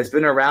has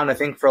been around, I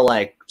think, for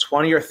like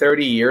 20 or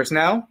 30 years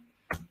now.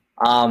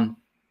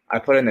 I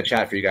put it in the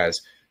chat for you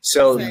guys.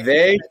 So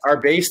they are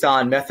based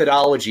on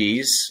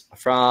methodologies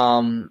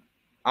from,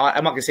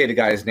 I'm not going to say the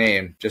guy's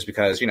name just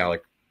because, you know,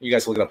 like you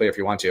guys look it up later if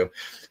you want to.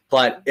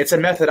 But it's a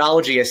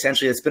methodology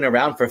essentially that's been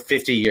around for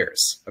 50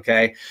 years,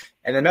 okay?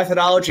 And the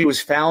methodology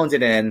was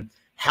founded in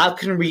how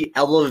can we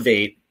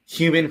elevate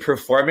human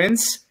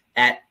performance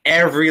at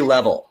every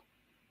level?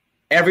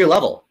 Every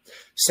level.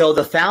 So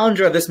the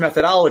founder of this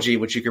methodology,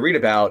 which you can read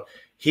about,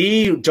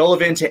 he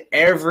dove into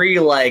every,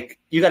 like,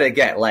 you got to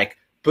get, like,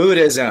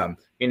 Buddhism,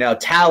 you know,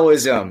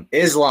 Taoism,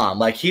 Islam,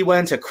 like he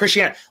went to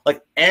Christianity,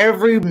 like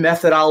every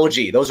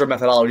methodology, those are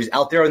methodologies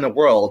out there in the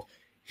world,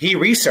 he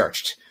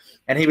researched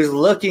and he was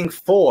looking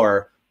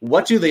for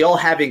what do they all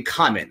have in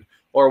common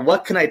or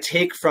what can I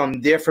take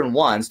from different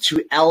ones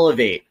to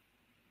elevate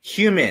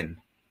human,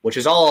 which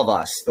is all of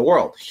us, the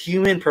world,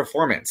 human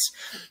performance.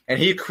 And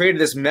he created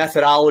this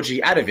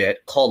methodology out of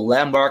it called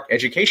Landmark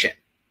Education.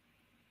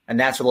 And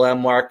that's where the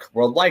Landmark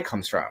Worldwide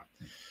comes from.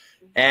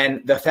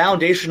 And the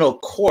foundational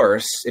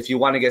course, if you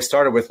want to get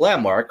started with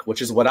Landmark,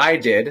 which is what I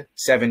did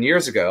 7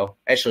 years ago,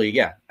 actually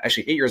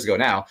 8 years ago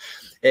now,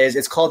 is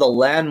it's called the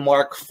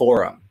Landmark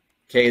Forum.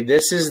 Okay,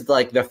 this is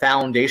like the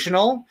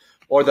foundational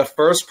or the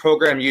first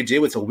program you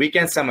do. It's a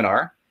weekend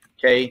seminar.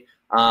 Okay,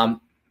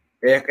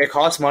 it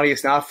costs money.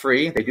 It's not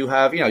free. They do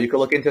have, you can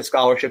look into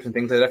scholarships and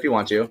things like that if you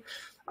want to.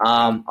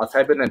 I'll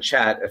type it in the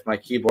chat if my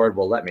keyboard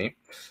will let me.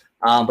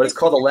 But it's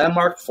called the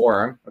Landmark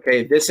Forum.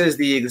 Okay, this is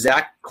the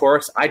exact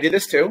course. I did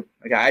this too.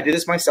 Okay, I did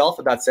this myself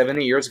about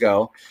 70 years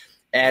ago.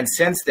 And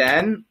since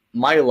then,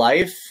 my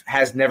life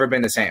has never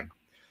been the same.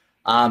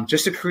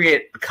 Just to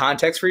create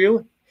context for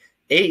you,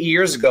 8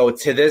 years ago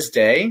to this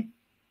day,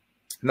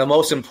 the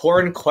most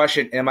important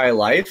question in my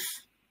life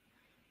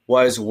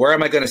was, where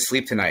am I going to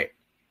sleep tonight?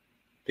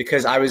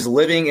 Because I was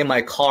living in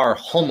my car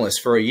homeless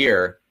for a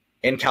year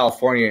in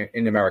California,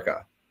 in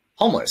America.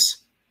 Homeless.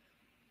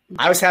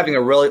 I was having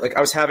a really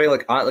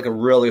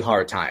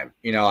hard time.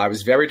 I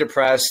was very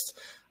depressed.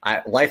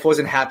 Life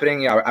wasn't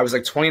happening. I was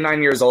like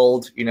 29 years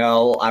old.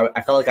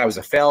 I felt like I was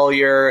a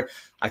failure.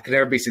 I could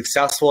never be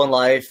successful in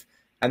life.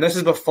 And this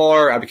is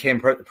before I became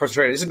personal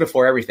trainer. This is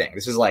before everything.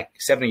 This is like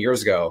 70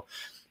 years ago.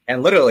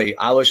 And literally,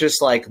 I was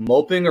just like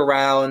moping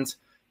around,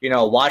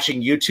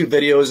 watching YouTube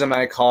videos in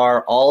my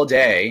car all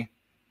day.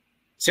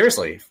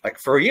 Seriously, like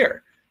for a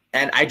year.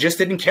 And I just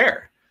didn't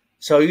care.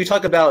 So you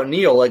talk about,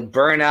 Neil, like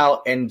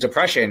burnout and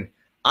depression.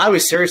 I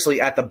was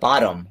seriously at the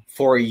bottom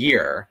for a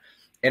year,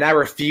 and I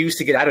refused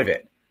to get out of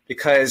it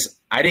because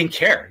I didn't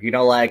care.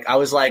 I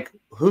was like,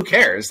 who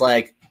cares?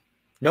 Like,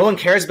 no one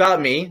cares about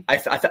me. I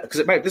thought,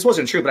 because this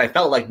wasn't true, but I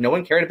felt like no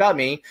one cared about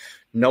me.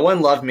 No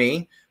one loved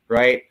me,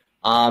 right?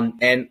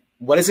 And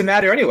what does it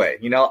matter anyway?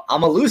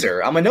 I'm a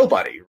loser. I'm a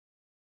nobody.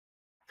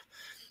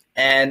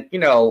 And,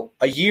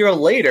 a year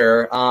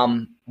later,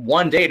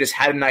 one day I just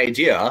had an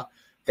idea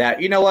that,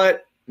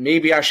 what?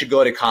 Maybe I should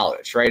go to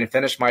college, right, and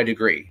finish my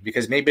degree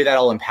because maybe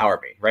that'll empower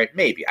me, right?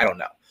 Maybe, I don't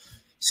know.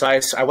 So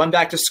I went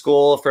back to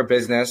school for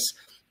business,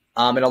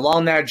 and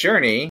along that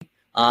journey,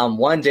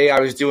 one day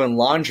I was doing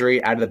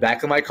laundry out of the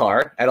back of my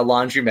car at a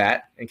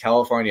laundromat in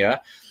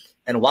California,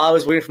 and while I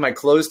was waiting for my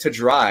clothes to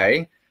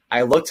dry,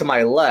 I looked to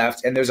my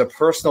left, and there's a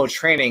personal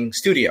training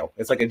studio.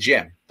 It's like a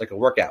gym, like a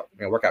workout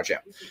gym.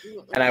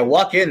 And I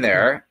walk in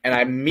there, and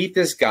I meet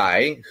this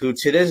guy who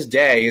to this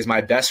day is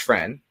my best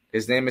friend.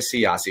 His name is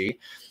Siyasi.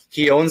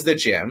 He owns the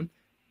gym,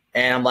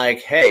 and I'm like,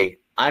 hey,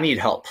 I need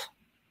help.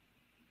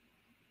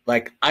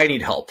 Like, I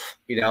need help,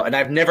 and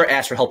I've never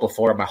asked for help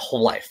before in my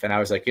whole life. And I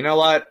was like, you know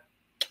what?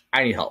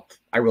 I need help.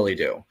 I really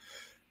do.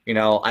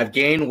 I've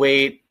gained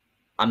weight.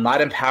 I'm not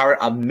empowered.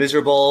 I'm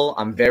miserable.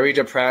 I'm very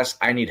depressed.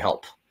 I need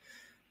help.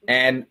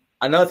 And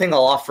another thing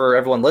I'll offer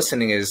everyone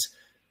listening is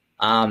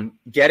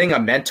getting a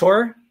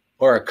mentor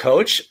or a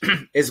coach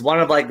is one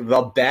of like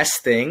the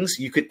best things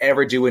you could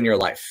ever do in your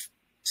life.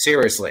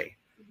 Seriously.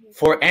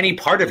 For any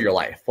part of your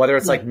life, whether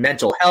it's like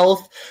mental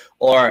health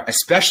or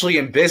especially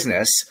in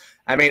business.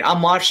 I mean,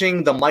 I'm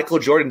watching the Michael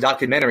Jordan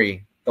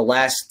documentary, The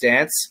Last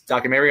Dance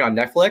documentary on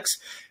Netflix.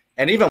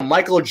 And even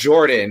Michael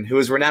Jordan, who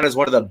is renowned as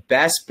one of the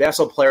best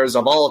basketball players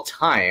of all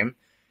time,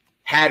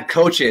 had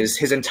coaches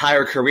his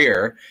entire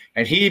career.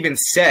 And he even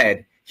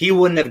said he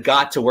wouldn't have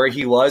got to where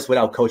he was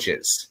without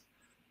coaches.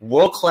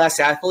 World-class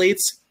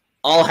athletes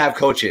all have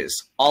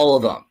coaches, all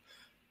of them.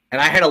 And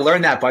I had to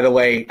learn that, by the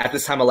way, at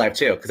this time of life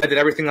too, because I did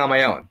everything on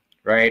my own.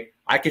 Right?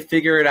 I could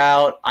figure it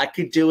out. I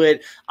could do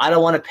it. I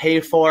don't want to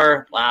pay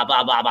for blah,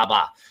 blah, blah, blah,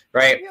 blah.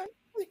 Right?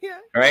 Yeah.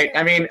 Right?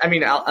 I mean,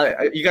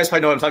 you guys probably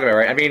know what I'm talking about,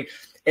 right? I mean,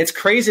 it's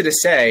crazy to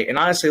say, and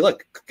honestly,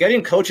 look,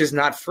 getting coach is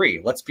not free.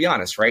 Let's be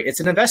honest, right? It's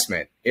an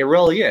investment. It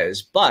really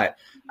is. But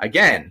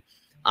again,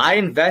 I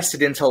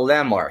invested into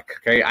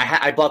Landmark. Okay,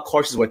 I bought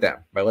courses with them.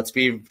 Right? Let's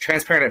be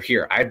transparent up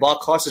here. I bought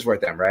courses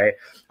with them. Right?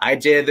 I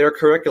did their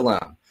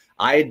curriculum.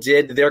 I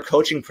did their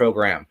coaching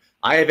program.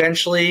 I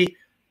eventually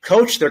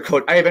coached their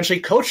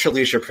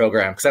leadership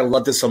program because I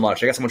loved it so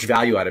much. I got so much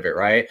value out of it,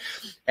 right?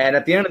 And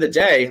at the end of the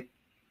day,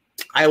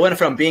 I went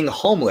from being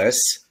homeless.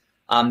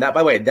 That,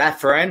 by the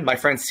way, my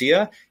friend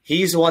Sia,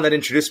 he's the one that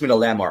introduced me to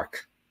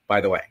Landmark,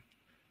 by the way.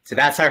 So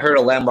that's how I heard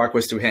of Landmark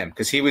was through him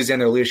because he was in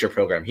their leadership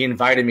program. He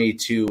invited me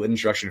to an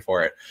introduction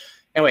for it.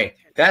 Anyway,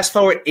 fast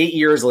forward 8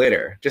 years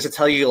later, just to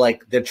tell you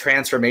like the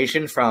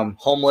transformation from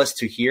homeless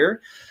to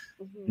here.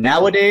 Mm-hmm.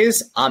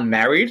 Nowadays, I'm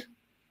married,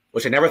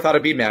 which I never thought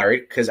I'd be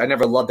married because I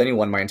never loved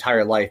anyone my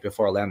entire life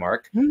before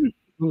Landmark.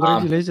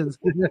 Congratulations.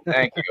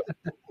 Thank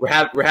you.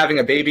 We're having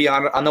a baby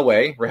on the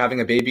way. We're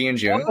having a baby in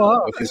June,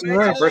 which is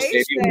our first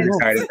baby. We're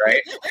excited,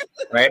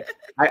 right?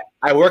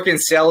 I work in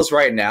sales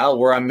right now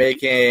where I'm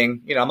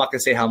making, I'm not going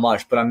to say how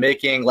much, but I'm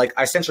making like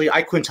essentially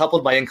I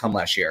quintupled my income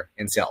last year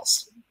in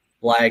sales.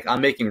 Like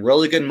I'm making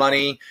really good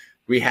money.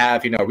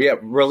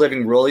 We're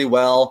living really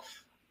well.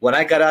 When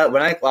I got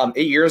out,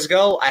 8 years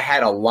ago, I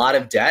had a lot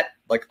of debt,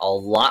 like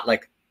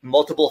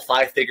multiple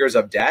 5 figures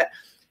of debt.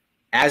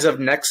 As of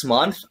next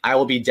month, I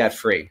will be debt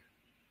free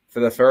for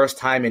the first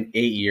time in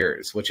 8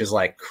 years, which is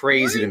like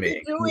crazy to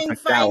me. Doing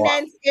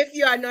finance if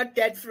you are not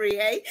debt free,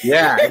 eh?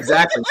 Yeah,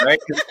 exactly. Right.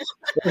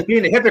 It's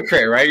being a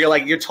hypocrite, right?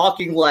 You're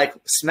talking like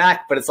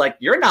smack, but it's like,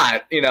 you're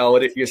not,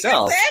 it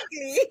yourself.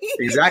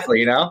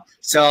 Exactly.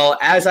 So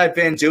as I've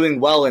been doing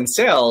well in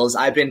sales,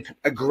 I've been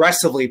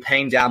aggressively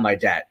paying down my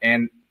debt.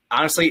 And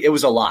honestly, it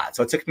was a lot.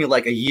 So it took me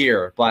like a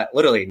year, but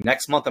literally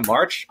next month in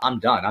March, I'm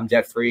done. I'm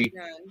debt free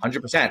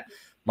 100%.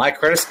 My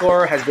credit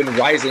score has been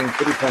rising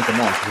 30 points a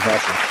month.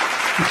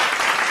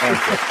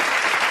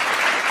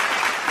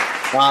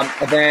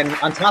 And then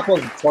on top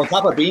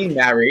of being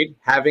married,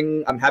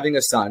 I'm having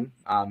a son.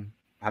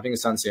 Having a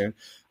son soon.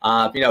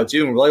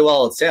 Doing really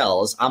well at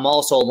sales. I'm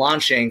also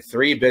launching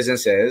 3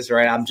 businesses.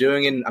 Right. I'm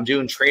doing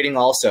trading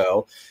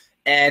also.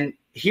 And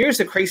here's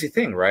the crazy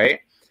thing, right?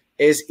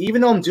 Is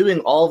even though I'm doing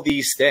all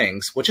these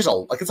things, which is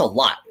it's a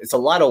lot. It's a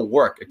lot of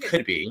work. It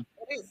could be.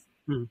 It is.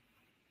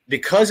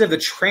 Because of the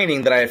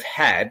training that I've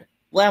had,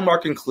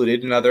 Landmark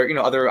included, and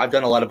I've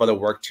done a lot of other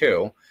work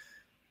too.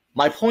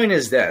 My point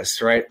is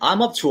this, right?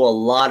 I'm up to a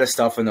lot of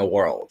stuff in the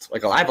world.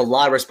 Like, I have a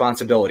lot of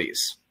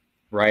responsibilities,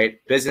 right?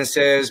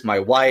 Businesses, my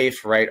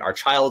wife, right? Our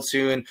child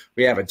soon.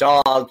 We have a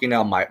dog,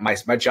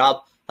 my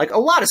job, like a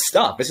lot of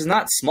stuff. This is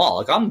not small.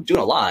 Like, I'm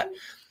doing a lot.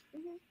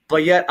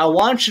 But yet I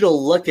want you to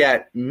look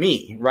at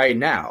me right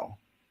now.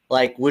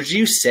 Like, would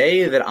you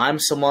say that I'm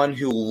someone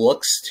who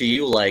looks to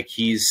you like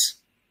he's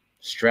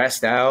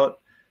stressed out,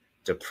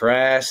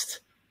 depressed,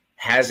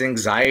 has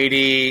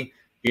anxiety,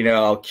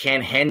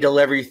 can't handle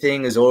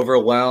everything, is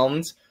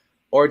overwhelmed?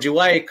 Or do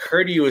I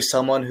occur to you as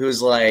someone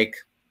who's like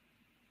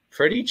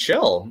pretty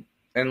chill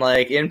and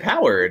like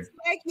empowered? It's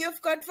like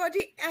you've got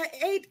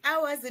 48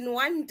 hours in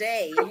one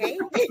day, hey?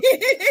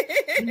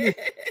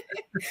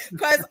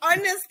 Because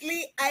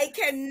honestly, I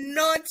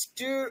cannot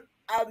do,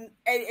 I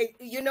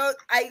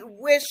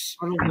wish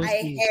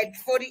I had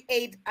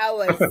 48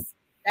 hours.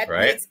 That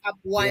makes up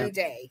one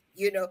day,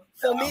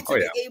 for me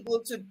to be able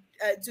to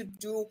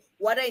do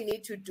what I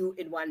need to do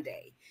in one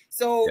day.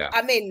 So,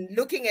 I mean,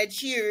 looking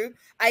at you,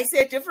 I see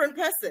a different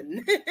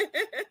person.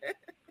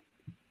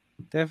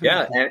 Definitely.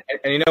 Yeah.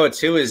 And what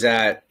too is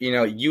that,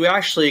 you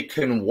actually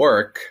can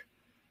work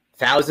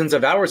thousands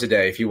of hours a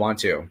day if you want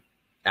to,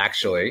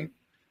 actually.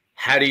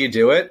 How do you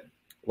do it?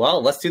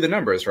 Well, let's do the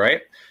numbers,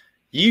 right?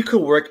 You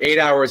could work 8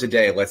 hours a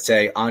day, let's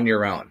say, on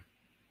your own.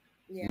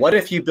 Yeah. What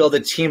if you build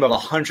a team of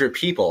 100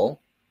 people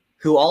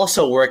who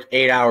also work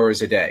 8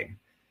 hours a day?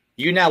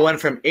 You now went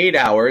from 8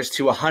 hours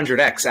to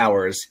 100x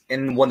hours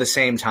in the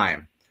same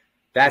time.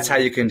 That's how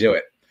you can do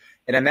it.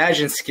 And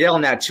imagine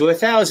scaling that to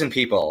 1,000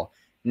 people.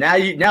 Now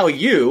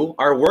you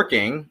are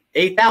working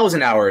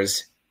 8,000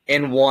 hours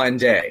in one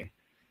day.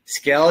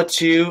 Scale it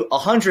to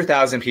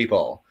 100,000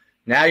 people.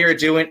 Now you're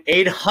doing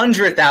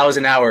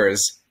 800,000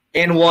 hours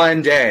in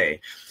one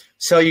day.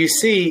 So you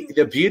see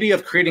the beauty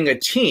of creating a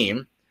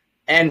team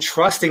and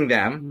trusting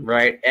them,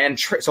 right? And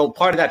so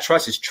part of that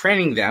trust is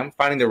training them,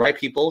 finding the right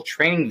people,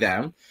 training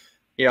them,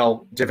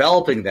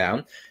 developing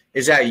them,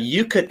 is that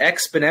you could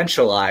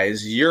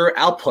exponentialize your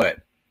output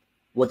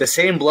with the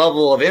same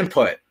level of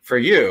input for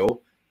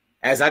you,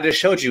 as I just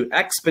showed you,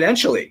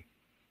 exponentially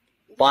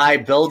by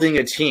building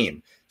a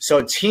team.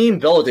 So team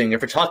building,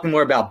 if we're talking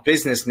more about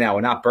business now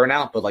and not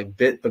burnout, but like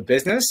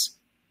business,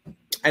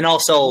 and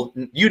also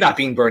you not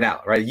being burnt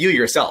out, right? You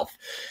yourself,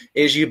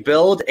 is you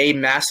build a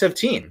massive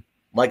team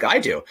like I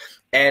do.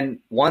 And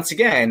once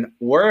again,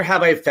 where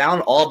have I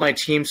found all of my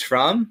teams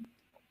from?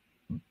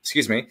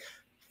 Excuse me,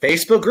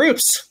 Facebook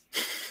groups.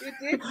 You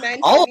did mention,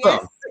 all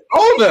of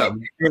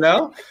them,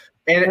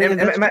 And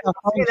I'm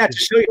saying that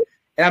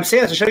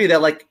to show you,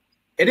 that like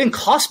it didn't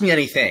cost me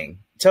anything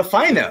to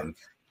find them.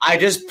 I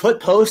just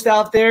put posts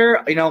out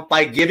there,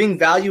 by giving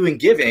value and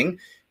giving.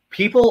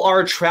 People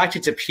are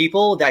attracted to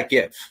people that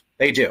give.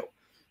 They do,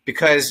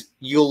 because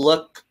you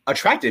look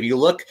attractive.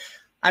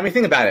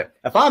 Think about it.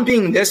 If I'm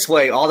being this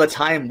way all the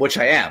time, which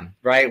I am,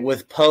 right,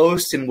 with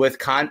posts and with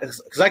content,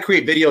 because I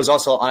create videos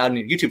also on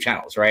YouTube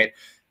channels, right?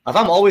 If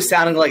I'm always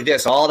sounding like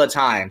this all the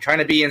time, trying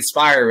to be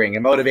inspiring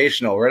and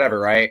motivational or whatever,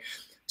 right?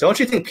 Don't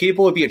you think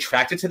people would be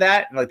attracted to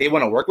that and like they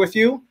want to work with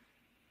you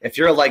if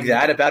you're like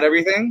that about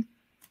everything?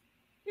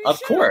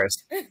 Of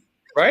course,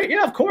 right?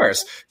 Yeah, of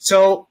course.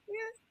 So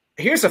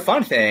here's the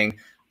fun thing.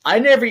 I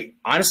never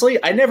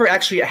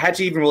actually had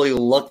to even really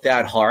look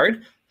that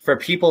hard for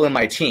people in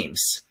my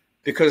teams,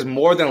 because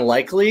more than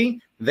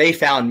likely they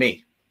found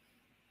me.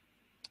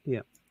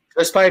 Yeah.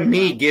 Just by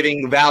me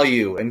giving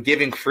value and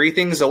giving free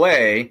things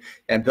away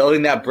and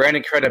building that brand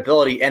and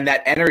credibility and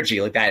that energy,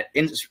 like that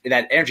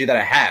energy that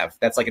I have,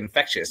 that's like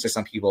infectious to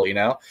some people,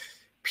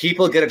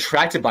 people get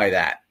attracted by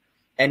that.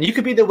 And you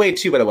could be the way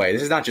too, by the way.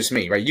 This is not just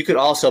me, right? You could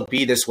also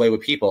be this way with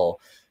people,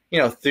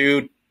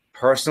 through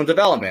personal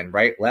development,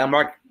 right?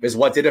 Landmark is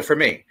what did it for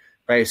me,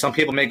 right? Some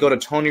people may go to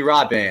Tony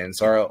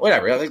Robbins or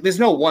whatever. Like, there's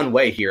no one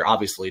way here,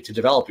 obviously, to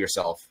develop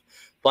yourself.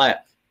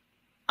 But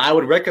I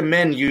would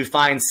recommend you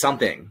find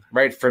something,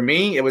 right? For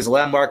me, it was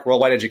Landmark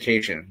Worldwide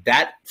Education.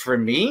 That, for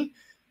me,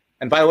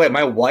 and by the way,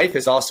 my wife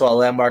is also a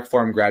Landmark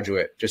Forum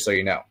graduate, just so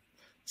you know.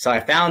 So I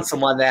found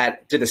someone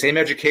that did the same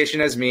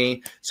education as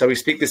me. So we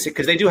speak this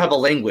because they do have a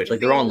language,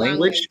 like their own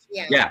language.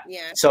 Yeah.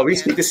 So we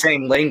speak the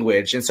same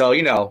language. And so,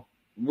 you know,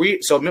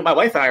 my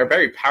wife and I are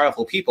very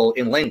powerful people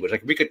in language.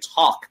 Like we could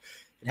talk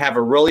and have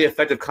a really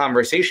effective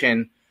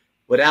conversation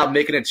without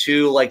making it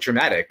too like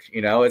dramatic.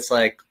 You know, it's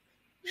like,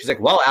 she's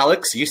like, well,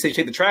 Alex, you said you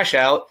take the trash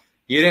out.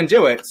 You didn't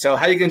do it. So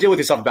how are you going to deal with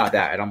yourself about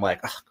that? And I'm like,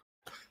 ugh.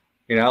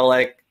 You know,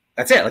 like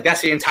that's it. Like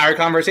that's the entire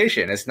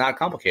conversation. It's not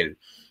complicated.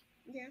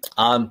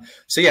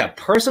 So yeah,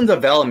 personal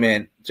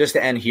development, just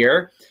to end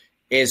here,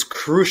 is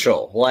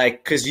crucial.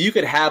 Like, cause you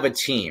could have a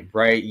team,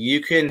 right?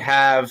 You can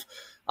have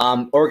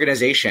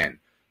organization,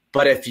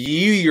 but if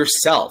you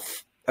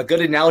yourself, a good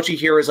analogy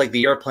here is like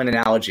the airplane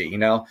analogy, you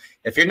know,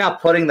 if you're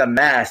not putting the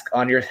mask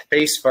on your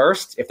face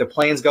first, if the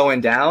plane's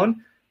going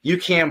down, you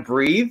can't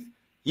breathe,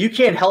 you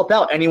can't help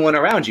out anyone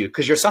around you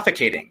because you're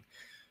suffocating.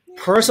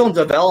 Personal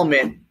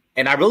development,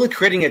 and I'm really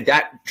creating it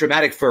that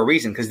dramatic for a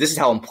reason, because this is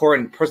how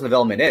important personal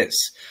development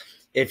is.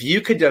 If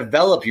you could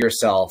develop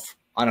yourself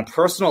on a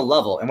personal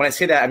level, and when I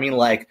say that, I mean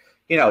like,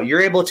 you know, you're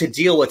able to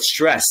deal with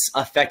stress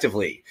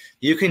effectively.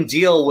 You can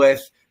deal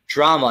with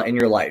drama in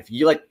your life.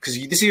 You like, because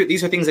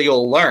these are things that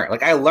you'll learn.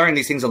 Like I learned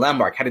these things in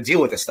Landmark, how to deal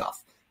with this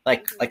stuff,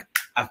 like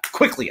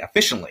quickly,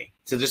 efficiently,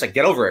 to just like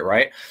get over it,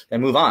 right,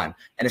 and move on,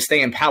 and to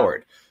stay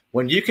empowered.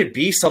 When you could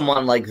be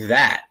someone like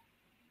that,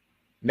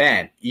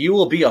 man, you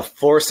will be a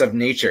force of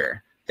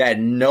nature that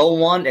no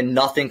one and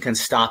nothing can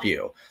stop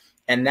you.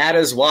 And that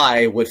is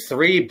why with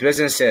 3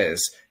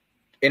 businesses,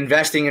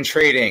 investing and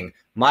trading,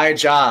 my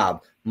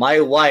job,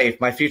 my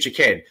wife, my future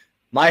kid,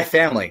 my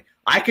family,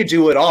 I could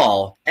do it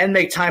all and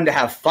make time to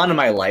have fun in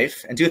my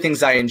life and do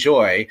things I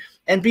enjoy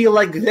and be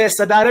like this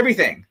about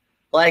everything.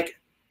 Like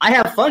I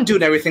have fun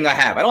doing everything I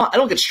have. I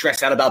don't get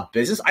stressed out about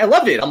business. I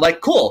love it. I'm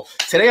like, cool.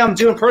 Today I'm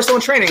doing personal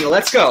training.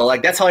 Let's go.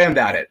 Like that's how I am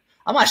about it.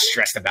 I'm not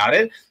stressed about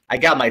it. I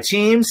got my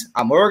teams.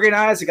 I'm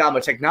organized. I got my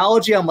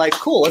technology. I'm like,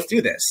 cool, let's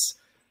do this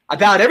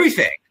about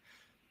everything.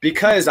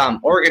 Because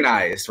I'm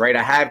organized, right?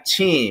 I have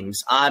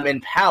teams. I'm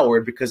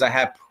empowered because I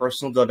have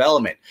personal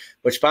development,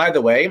 which, by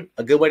the way,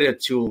 a good way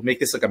to make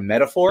this like a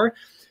metaphor,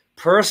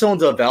 personal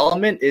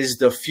development is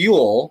the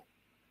fuel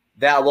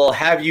that will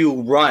have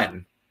you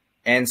run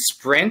and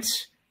sprint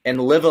and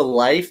live a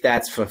life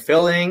that's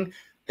fulfilling,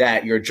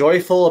 that you're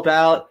joyful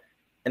about,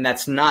 and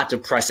that's not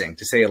depressing,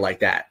 to say it like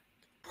that.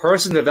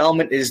 Personal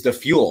development is the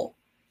fuel.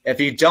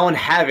 If you don't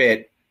have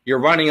it, you're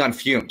running on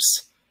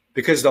fumes.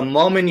 Because the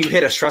moment you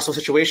hit a stressful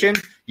situation,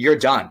 you're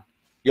done.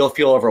 You'll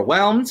feel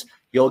overwhelmed,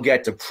 you'll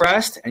get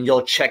depressed, and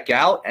you'll check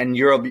out, and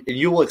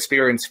you will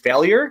experience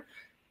failure.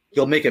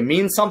 You'll make it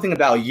mean something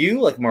about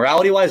you, like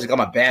morality-wise, like I'm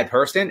a bad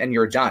person, and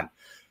you're done.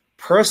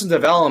 Personal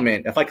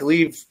development, if I could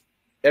leave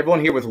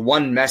everyone here with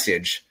one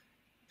message,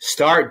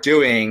 start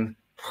doing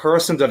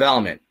personal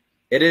development.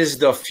 It is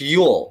the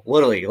fuel,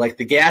 literally, like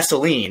the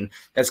gasoline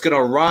that's going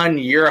to run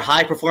your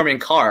high-performing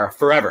car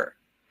forever.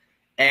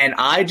 And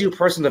I do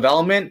personal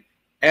development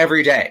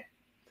every day.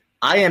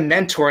 I am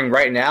mentoring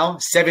right now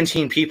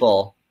 17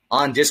 people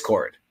on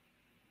Discord.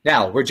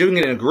 Now, we're doing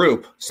it in a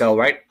group. So,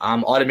 right,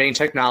 I'm automating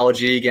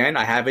technology again.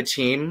 I have a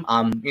team,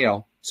 you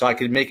know, so I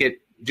could make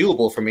it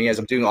doable for me as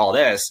I'm doing all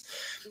this.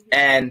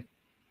 And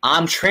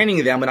I'm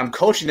training them and I'm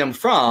coaching them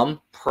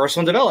from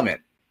personal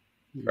development,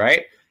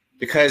 right?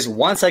 Because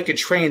once I could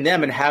train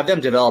them and have them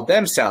develop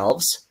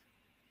themselves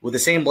with the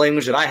same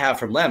language that I have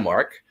from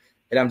Landmark,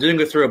 and I'm doing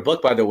it through a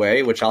book, by the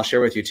way, which I'll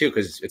share with you too,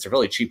 because it's a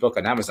really cheap book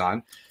on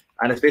Amazon.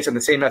 And it's based on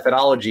the same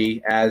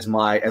methodology as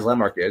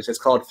Landmark is. It's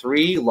called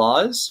 3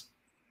 Laws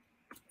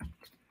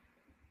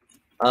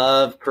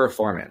of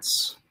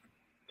Performance.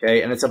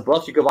 Okay, and it's a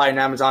book you can buy on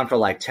Amazon for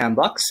like $10.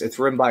 It's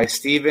written by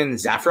Steven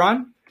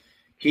Zaffron.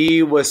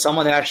 He was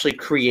someone that actually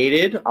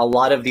created a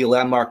lot of the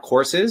Landmark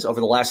courses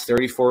over the last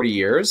 30, 40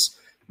 years.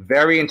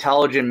 Very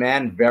intelligent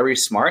man, very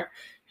smart.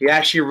 He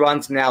actually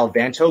runs now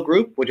Vanto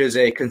Group, which is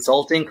a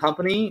consulting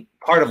company,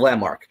 part of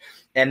Landmark.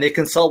 And they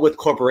consult with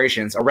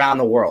corporations around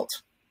the world.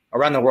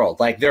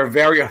 Like they're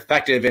very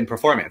effective in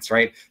performance,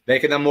 right?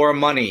 Making them more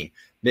money,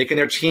 making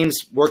their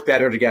teams work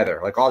better together,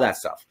 like all that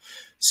stuff.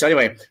 So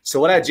anyway, so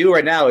what I do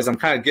right now is I'm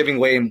kind of giving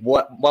away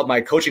what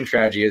my coaching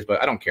strategy is,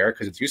 but I don't care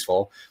because it's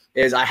useful,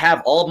 is I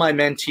have all of my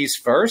mentees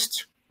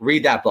first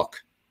read that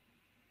book.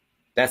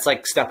 That's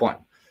like step 1.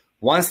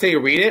 Once they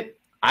read it,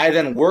 I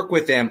then work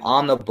with them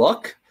on the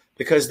book,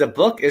 because the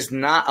book is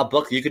not a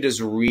book you could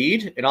just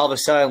read and all of a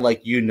sudden,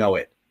 like, you know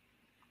it.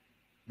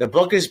 The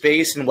book is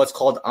based in what's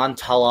called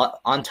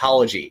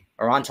ontology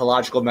or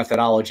ontological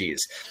methodologies.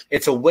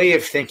 It's a way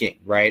of thinking,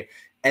 right?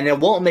 And it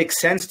won't make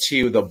sense to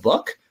you, the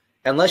book,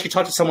 unless you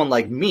talk to someone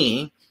like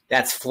me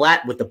that's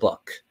flat with the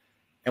book.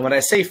 And when I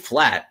say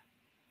flat,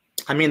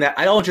 I mean that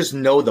I don't just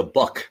know the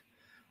book.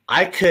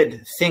 I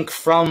could think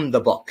from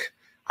the book.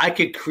 I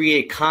could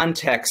create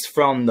context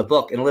from the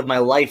book and live my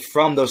life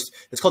from those.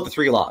 It's called the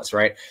 3 laws,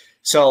 right?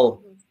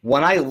 So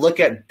when I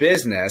look at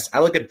business, I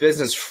look at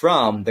business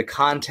from the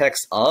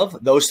context of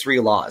those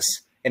 3 laws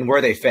and where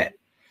they fit.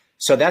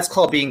 So that's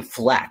called being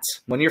flat.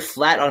 When you're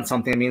flat on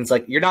something, it means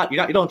like you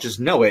don't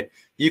just know it.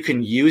 You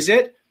can use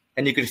it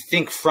and you can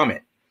think from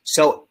it.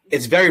 So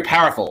it's very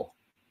powerful,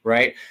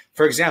 right?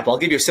 For example, I'll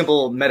give you a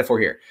simple metaphor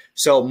here.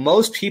 So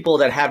most people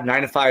that have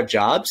 9-to-5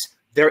 jobs,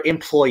 they're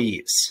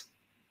employees,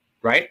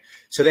 right?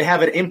 So they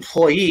have an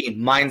employee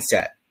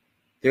mindset.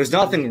 There's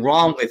nothing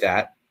wrong with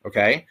that,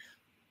 okay?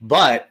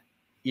 But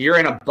you're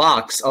in a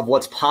box of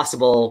what's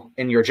possible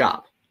in your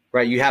job,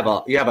 right? You have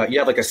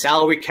like a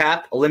salary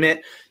cap, a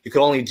limit. You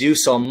can only do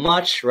so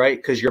much, right?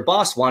 Because your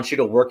boss wants you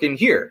to work in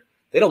here.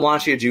 They don't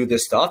want you to do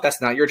this stuff.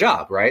 That's not your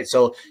job, right?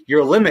 So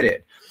you're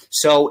limited.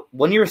 So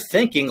when you're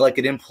thinking like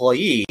an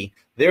employee,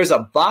 there's a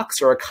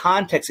box or a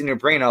context in your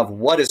brain of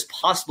what is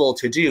possible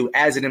to do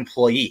as an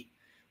employee,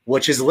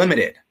 which is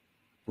limited,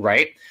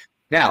 right?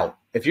 Now,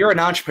 if you're an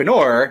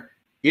entrepreneur,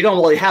 you don't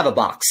really have a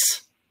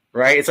box,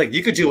 right? It's like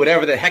you could do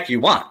whatever the heck you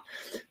want.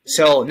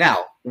 So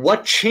now,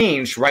 what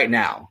changed right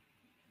now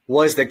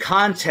was the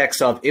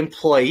context of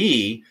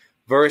employee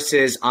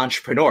versus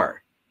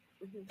entrepreneur.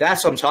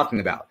 That's what I'm talking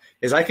about.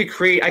 Is I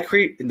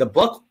create in the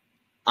book,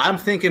 I'm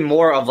thinking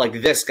more of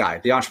like this guy,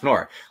 the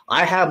entrepreneur.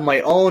 I have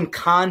my own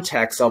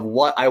context of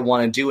what I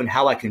want to do and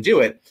how I can do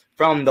it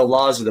from the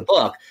laws of the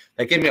book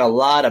that give me a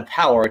lot of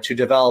power to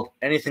develop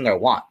anything I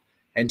want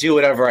and do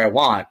whatever I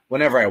want,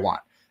 whenever I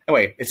want.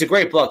 Anyway, it's a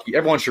great book.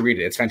 Everyone should read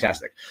it. It's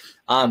fantastic.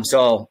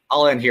 So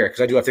I'll end here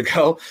because I do have to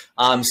go.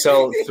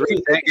 So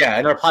three things. Yeah,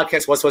 and our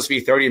podcast was supposed to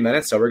be 30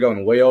 minutes, so we're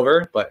going way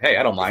over. But hey,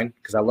 I don't mind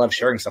because I love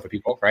sharing stuff with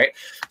people, right?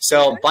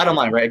 So bottom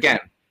line, right, again,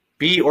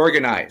 be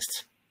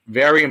organized.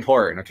 Very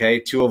important, okay?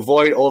 To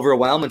avoid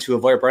overwhelm and to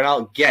avoid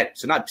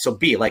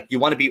burnout, you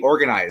want to be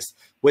organized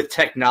with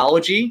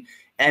technology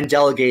and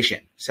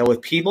delegation. So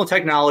with people and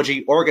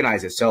technology,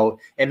 organize it. So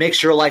it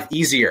makes your life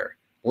easier,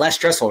 less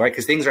stressful, right?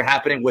 Because things are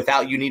happening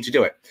without you need to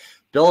do it.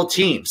 Build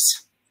teams,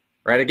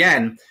 right?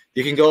 Again,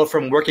 you can go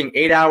from working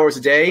 8 hours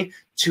a day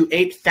to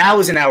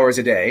 8,000 hours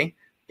a day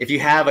if you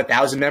have a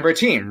 1,000-member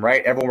team,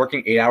 right? Everyone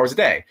working 8 hours a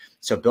day.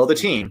 So build a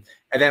team.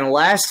 And then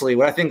lastly,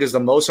 what I think is the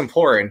most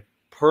important,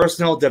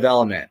 personal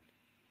development.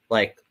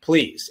 Like,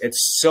 please,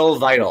 it's so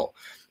vital.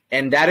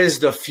 And that is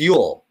the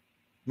fuel,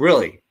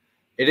 really.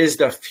 It is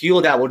the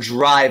fuel that will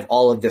drive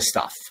all of this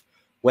stuff.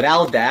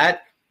 Without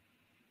that,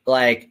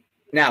 like,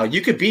 now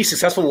you could be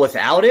successful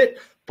without it,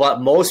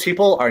 but most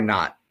people are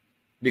not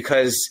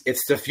because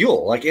it's the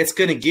fuel. Like, it's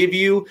going to give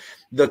you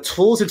the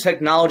tools and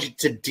technology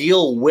to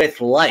deal with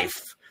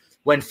life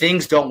when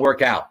things don't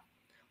work out.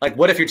 Like,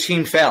 what if your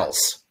team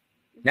fails?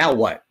 Now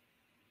what?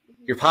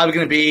 You're probably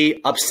going to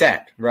be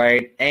upset,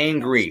 right?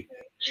 Angry,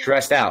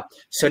 stressed out.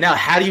 So now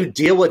how do you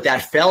deal with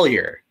that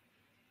failure?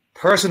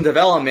 Personal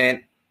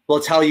development will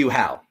tell you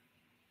how.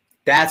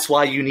 That's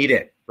why you need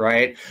it,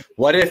 right?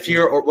 What if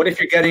you're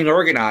getting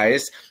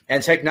organized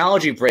and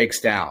technology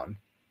breaks down?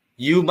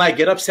 You might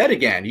get upset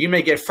again. You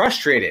may get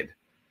frustrated.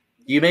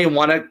 You may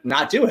want to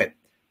not do it.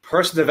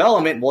 Personal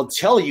development will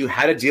tell you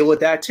how to deal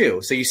with that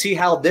too. So you see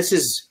how this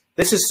is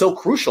so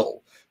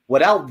crucial.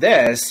 Without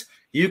this,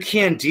 you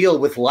can't deal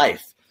with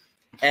life.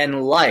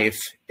 And life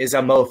is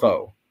a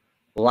mofo.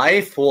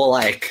 Life will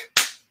like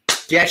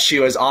get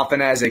you as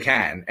often as it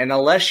can. And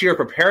unless you're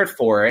prepared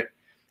for it,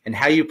 and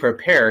how you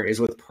prepare is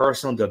with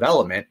personal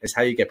development, is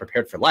how you get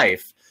prepared for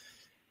life,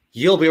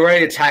 you'll be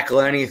ready to tackle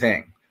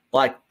anything.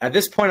 Like at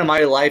this point in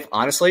my life,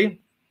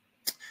 honestly,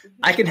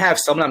 I can have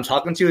someone I'm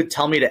talking to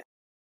tell me to,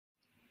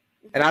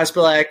 and I'll just be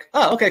like,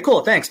 oh, okay,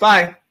 cool, thanks,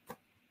 bye.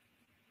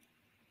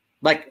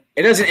 Like,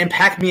 it doesn't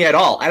impact me at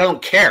all. I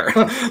don't care.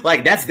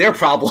 Like, that's their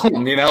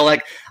problem, you know?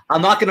 Like,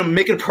 I'm not going to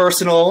make it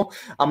personal.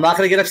 I'm not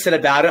going to get upset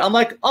about it. I'm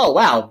like, oh,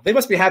 wow, they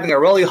must be having a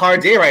really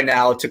hard day right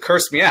now to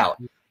curse me out.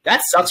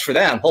 That sucks for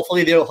them.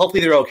 Hopefully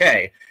they're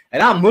okay.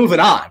 And I'm moving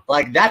on.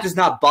 Like, that does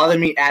not bother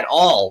me at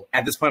all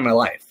at this point in my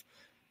life.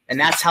 And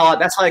that's how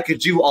I could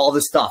do all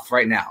this stuff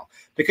right now.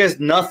 Because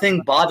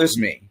nothing bothers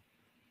me.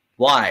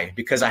 Why?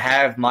 Because I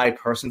have my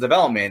personal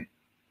development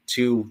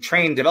to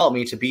develop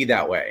me to be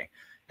that way.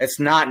 It's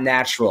not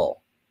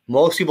natural.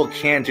 Most people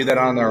can't do that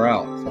on their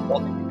own. So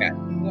most people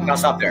can. Wow. I'll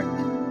stop there.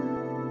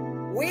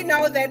 We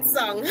know that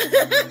song.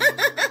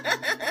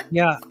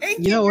 Yeah,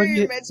 you know, when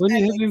you're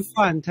having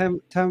fun,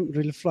 time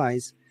really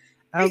flies.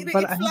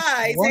 But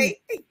I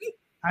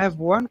have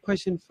one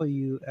question for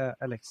you,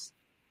 Alex.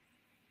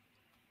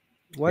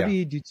 What do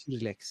you do to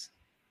relax?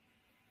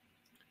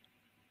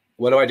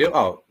 What do I do?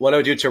 Oh, what do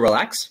I do to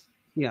relax?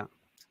 Yeah.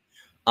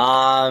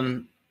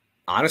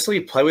 Honestly,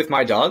 play with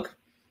my dog.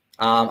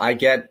 I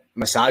get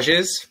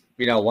massages,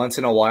 once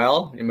in a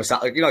while,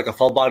 like a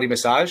full body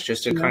massage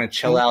just to kind of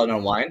chill out and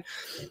unwind.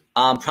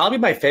 Probably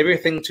my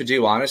favorite thing to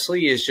do,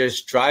 honestly, is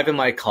just drive in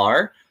my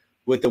car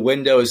with the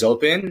windows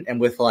open and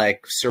with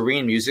like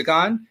serene music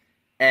on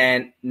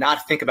and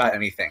not think about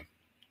anything.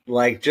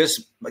 Like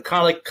just kind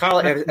of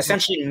like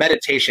essentially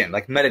meditation,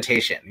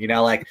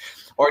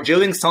 or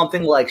doing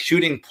something like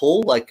shooting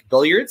pool, like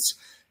billiards,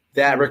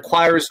 that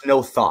requires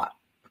no thought.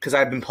 Because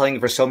I've been playing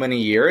it for so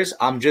many years,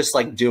 I'm just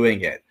like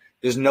doing it.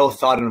 There's no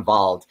thought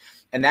involved.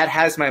 And that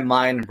has my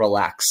mind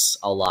relax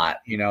a lot,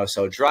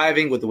 So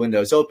driving with the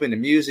windows open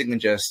and music and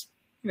just,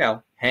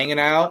 hanging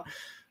out,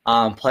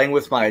 playing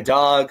with my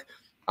dog,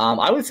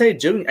 I would say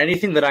doing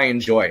anything that I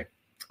enjoy.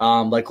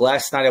 Like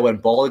last night, I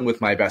went bowling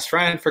with my best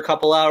friend for a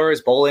couple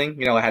hours. Bowling,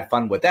 you know, I had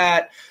fun with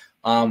that.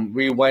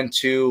 We went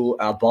to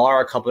a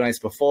bar a couple of nights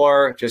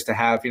before just to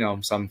have, you know,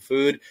 some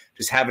food,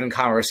 just having a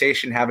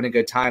conversation, having a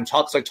good time.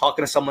 Talking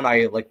to someone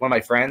one of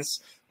my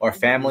friends or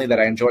family that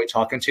I enjoy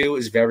talking to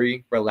is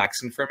very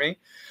relaxing for me.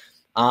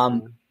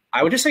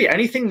 I would just say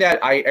everything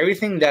that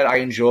I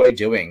enjoy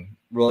doing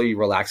really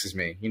relaxes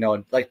me, you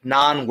know, like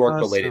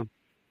non-work related.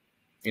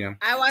 You know,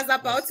 I was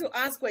about to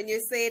ask when you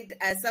said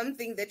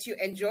something that you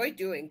enjoy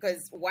doing,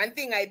 because one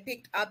thing I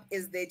picked up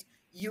is that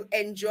you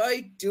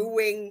enjoy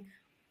doing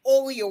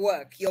all your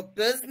work, your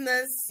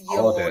business,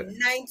 your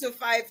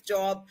 9-to-5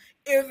 job,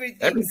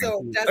 everything.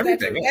 So does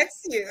that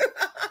relax you?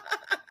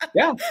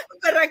 Yeah.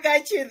 But I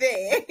got you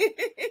there.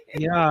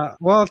 Yeah.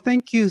 Well,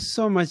 thank you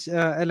so much,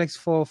 Alex,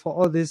 for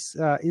all this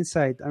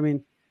insight. I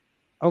mean,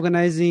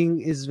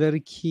 organizing is very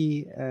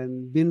key,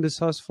 and being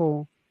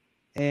resourceful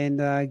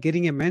and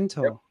getting a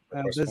mentor. Yep.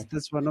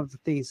 That's one of the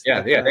things.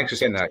 Yeah, thanks for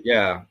saying that.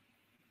 Yeah.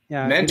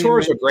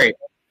 Mentors are great.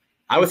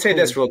 I would say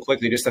this real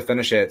quickly just to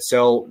finish it.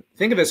 So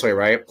think of it this way,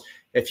 right?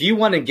 If you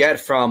want to get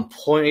from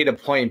point A to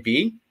point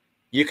B,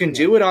 you can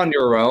do it on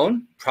your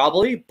own,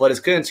 probably, but it's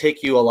going to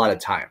take you a lot of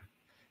time.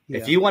 Yeah.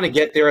 If you want to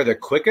get there the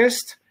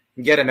quickest,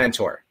 get a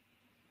mentor.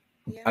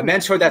 Yeah. A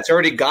mentor that's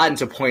already gotten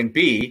to point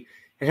B,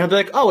 and he'll be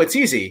like, oh, it's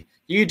easy.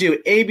 You do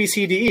A, B,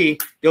 C, D, E,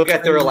 you'll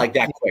get there like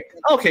that quick.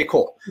 Okay,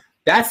 cool.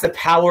 That's the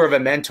power of a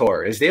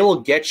mentor, is they will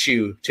get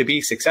you to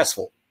be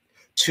successful,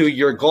 to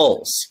your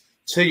goals,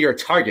 to your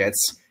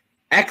targets,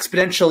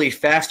 exponentially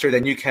faster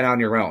than you can on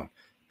your own,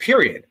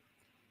 period.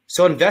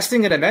 So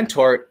investing in a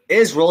mentor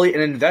is really an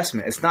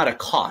investment. It's not a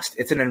cost.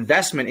 It's an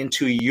investment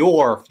into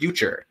your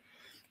future.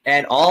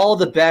 And all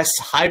the best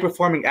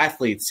high-performing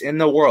athletes in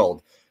the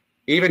world,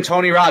 even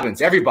Tony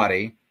Robbins,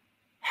 everybody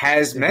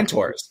has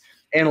mentors.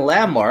 In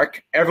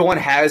Landmark, everyone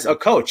has a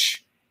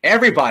coach.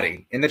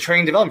 Everybody in the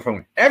training development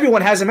program,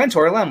 everyone has a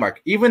mentor at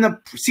Landmark. Even the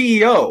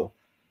CEO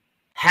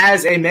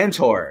has a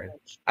mentor.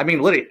 I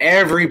mean, literally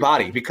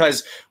everybody,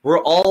 because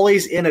we're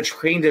always in a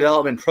training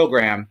development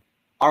program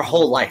our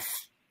whole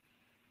life.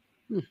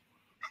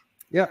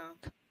 Yeah,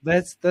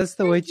 that's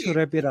the way to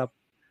wrap it up.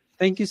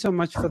 Thank you so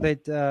much for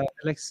that,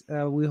 Alex.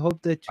 We hope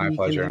that we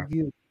can have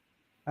you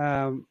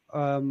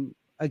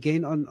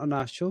again on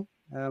our show.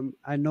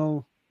 I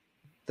know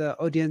the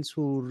audience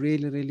will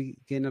really, really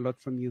gain a lot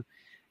from you.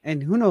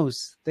 And who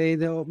knows, they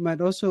might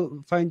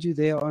also find you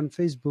there on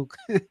Facebook,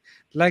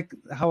 like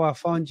how I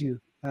found you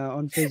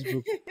on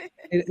Facebook.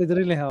 It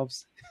really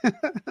helps.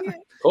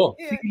 Cool.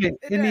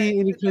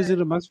 Any closing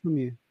remarks from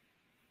you?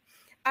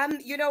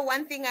 You know,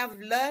 one thing I've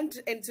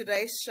learned in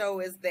today's show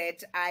is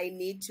that I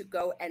need to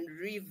go and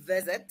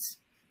revisit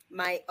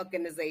my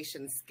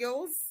organization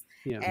skills.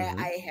 Yeah.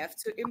 I have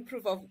to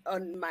improve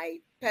on my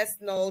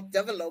personal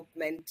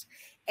development.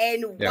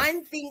 And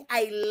one thing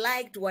I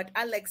liked what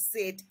Alex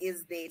said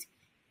is that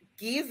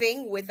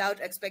giving without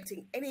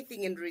expecting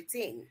anything in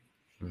return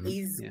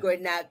is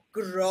gonna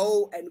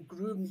grow and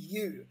groom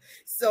you.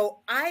 So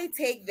I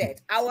take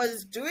that. I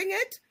was doing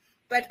it,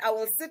 but I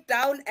will sit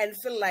down and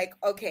feel like,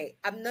 okay,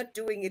 I'm not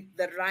doing it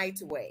the right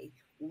way.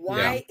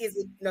 Why is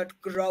it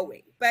not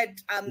growing?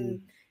 But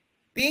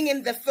being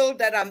in the field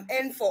that I'm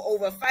in for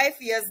over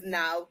 5 years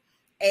now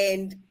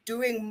and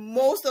doing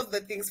most of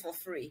the things for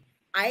free,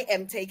 I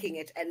am taking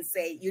it and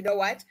say, you know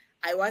what?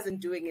 I wasn't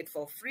doing it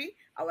for free.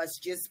 I was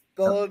just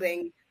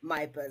building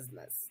my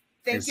business.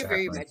 Thank you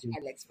very much,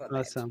 Alex, for that.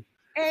 Awesome.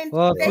 And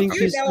thank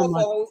you so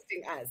much for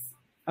hosting us.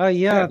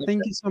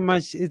 Thank you so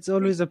much. It's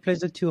always a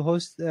pleasure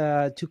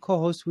to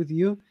co-host with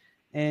you,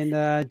 and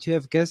to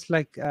have guests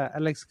like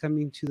Alex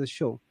coming to the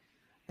show.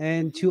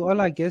 And to all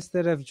our guests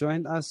that have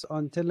joined us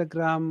on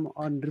Telegram,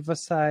 on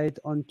Riverside,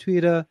 on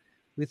Twitter,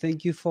 we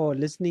thank you for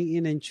listening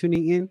in and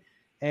tuning in.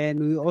 And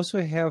we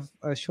also have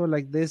a show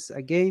like this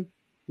again,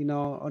 you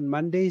know, on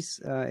Mondays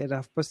at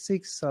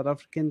 6:30 South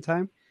African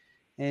time.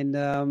 And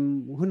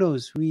who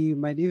knows, we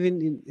might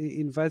even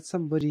invite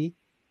somebody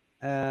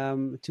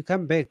to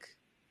come back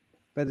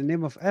by the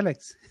name of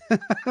Alex.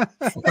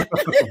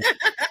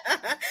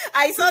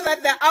 I saw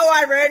that the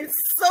hour ran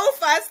so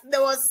fast.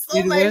 There was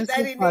so much that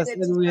it needed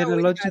and we had a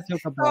lot to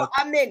talk about.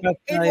 So, I mean,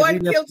 it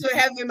won't kill to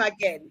have him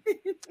again.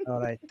 All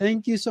right.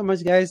 Thank you so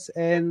much, guys.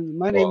 And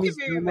my name is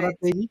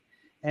Murategi,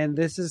 and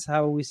this is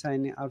how we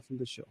signing out from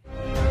the show.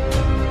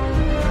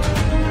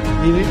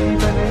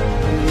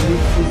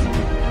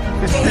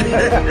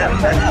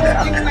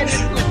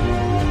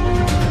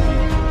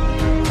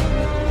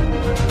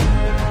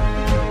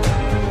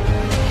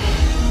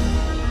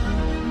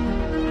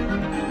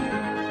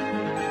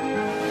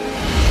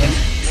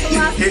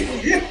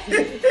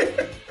 So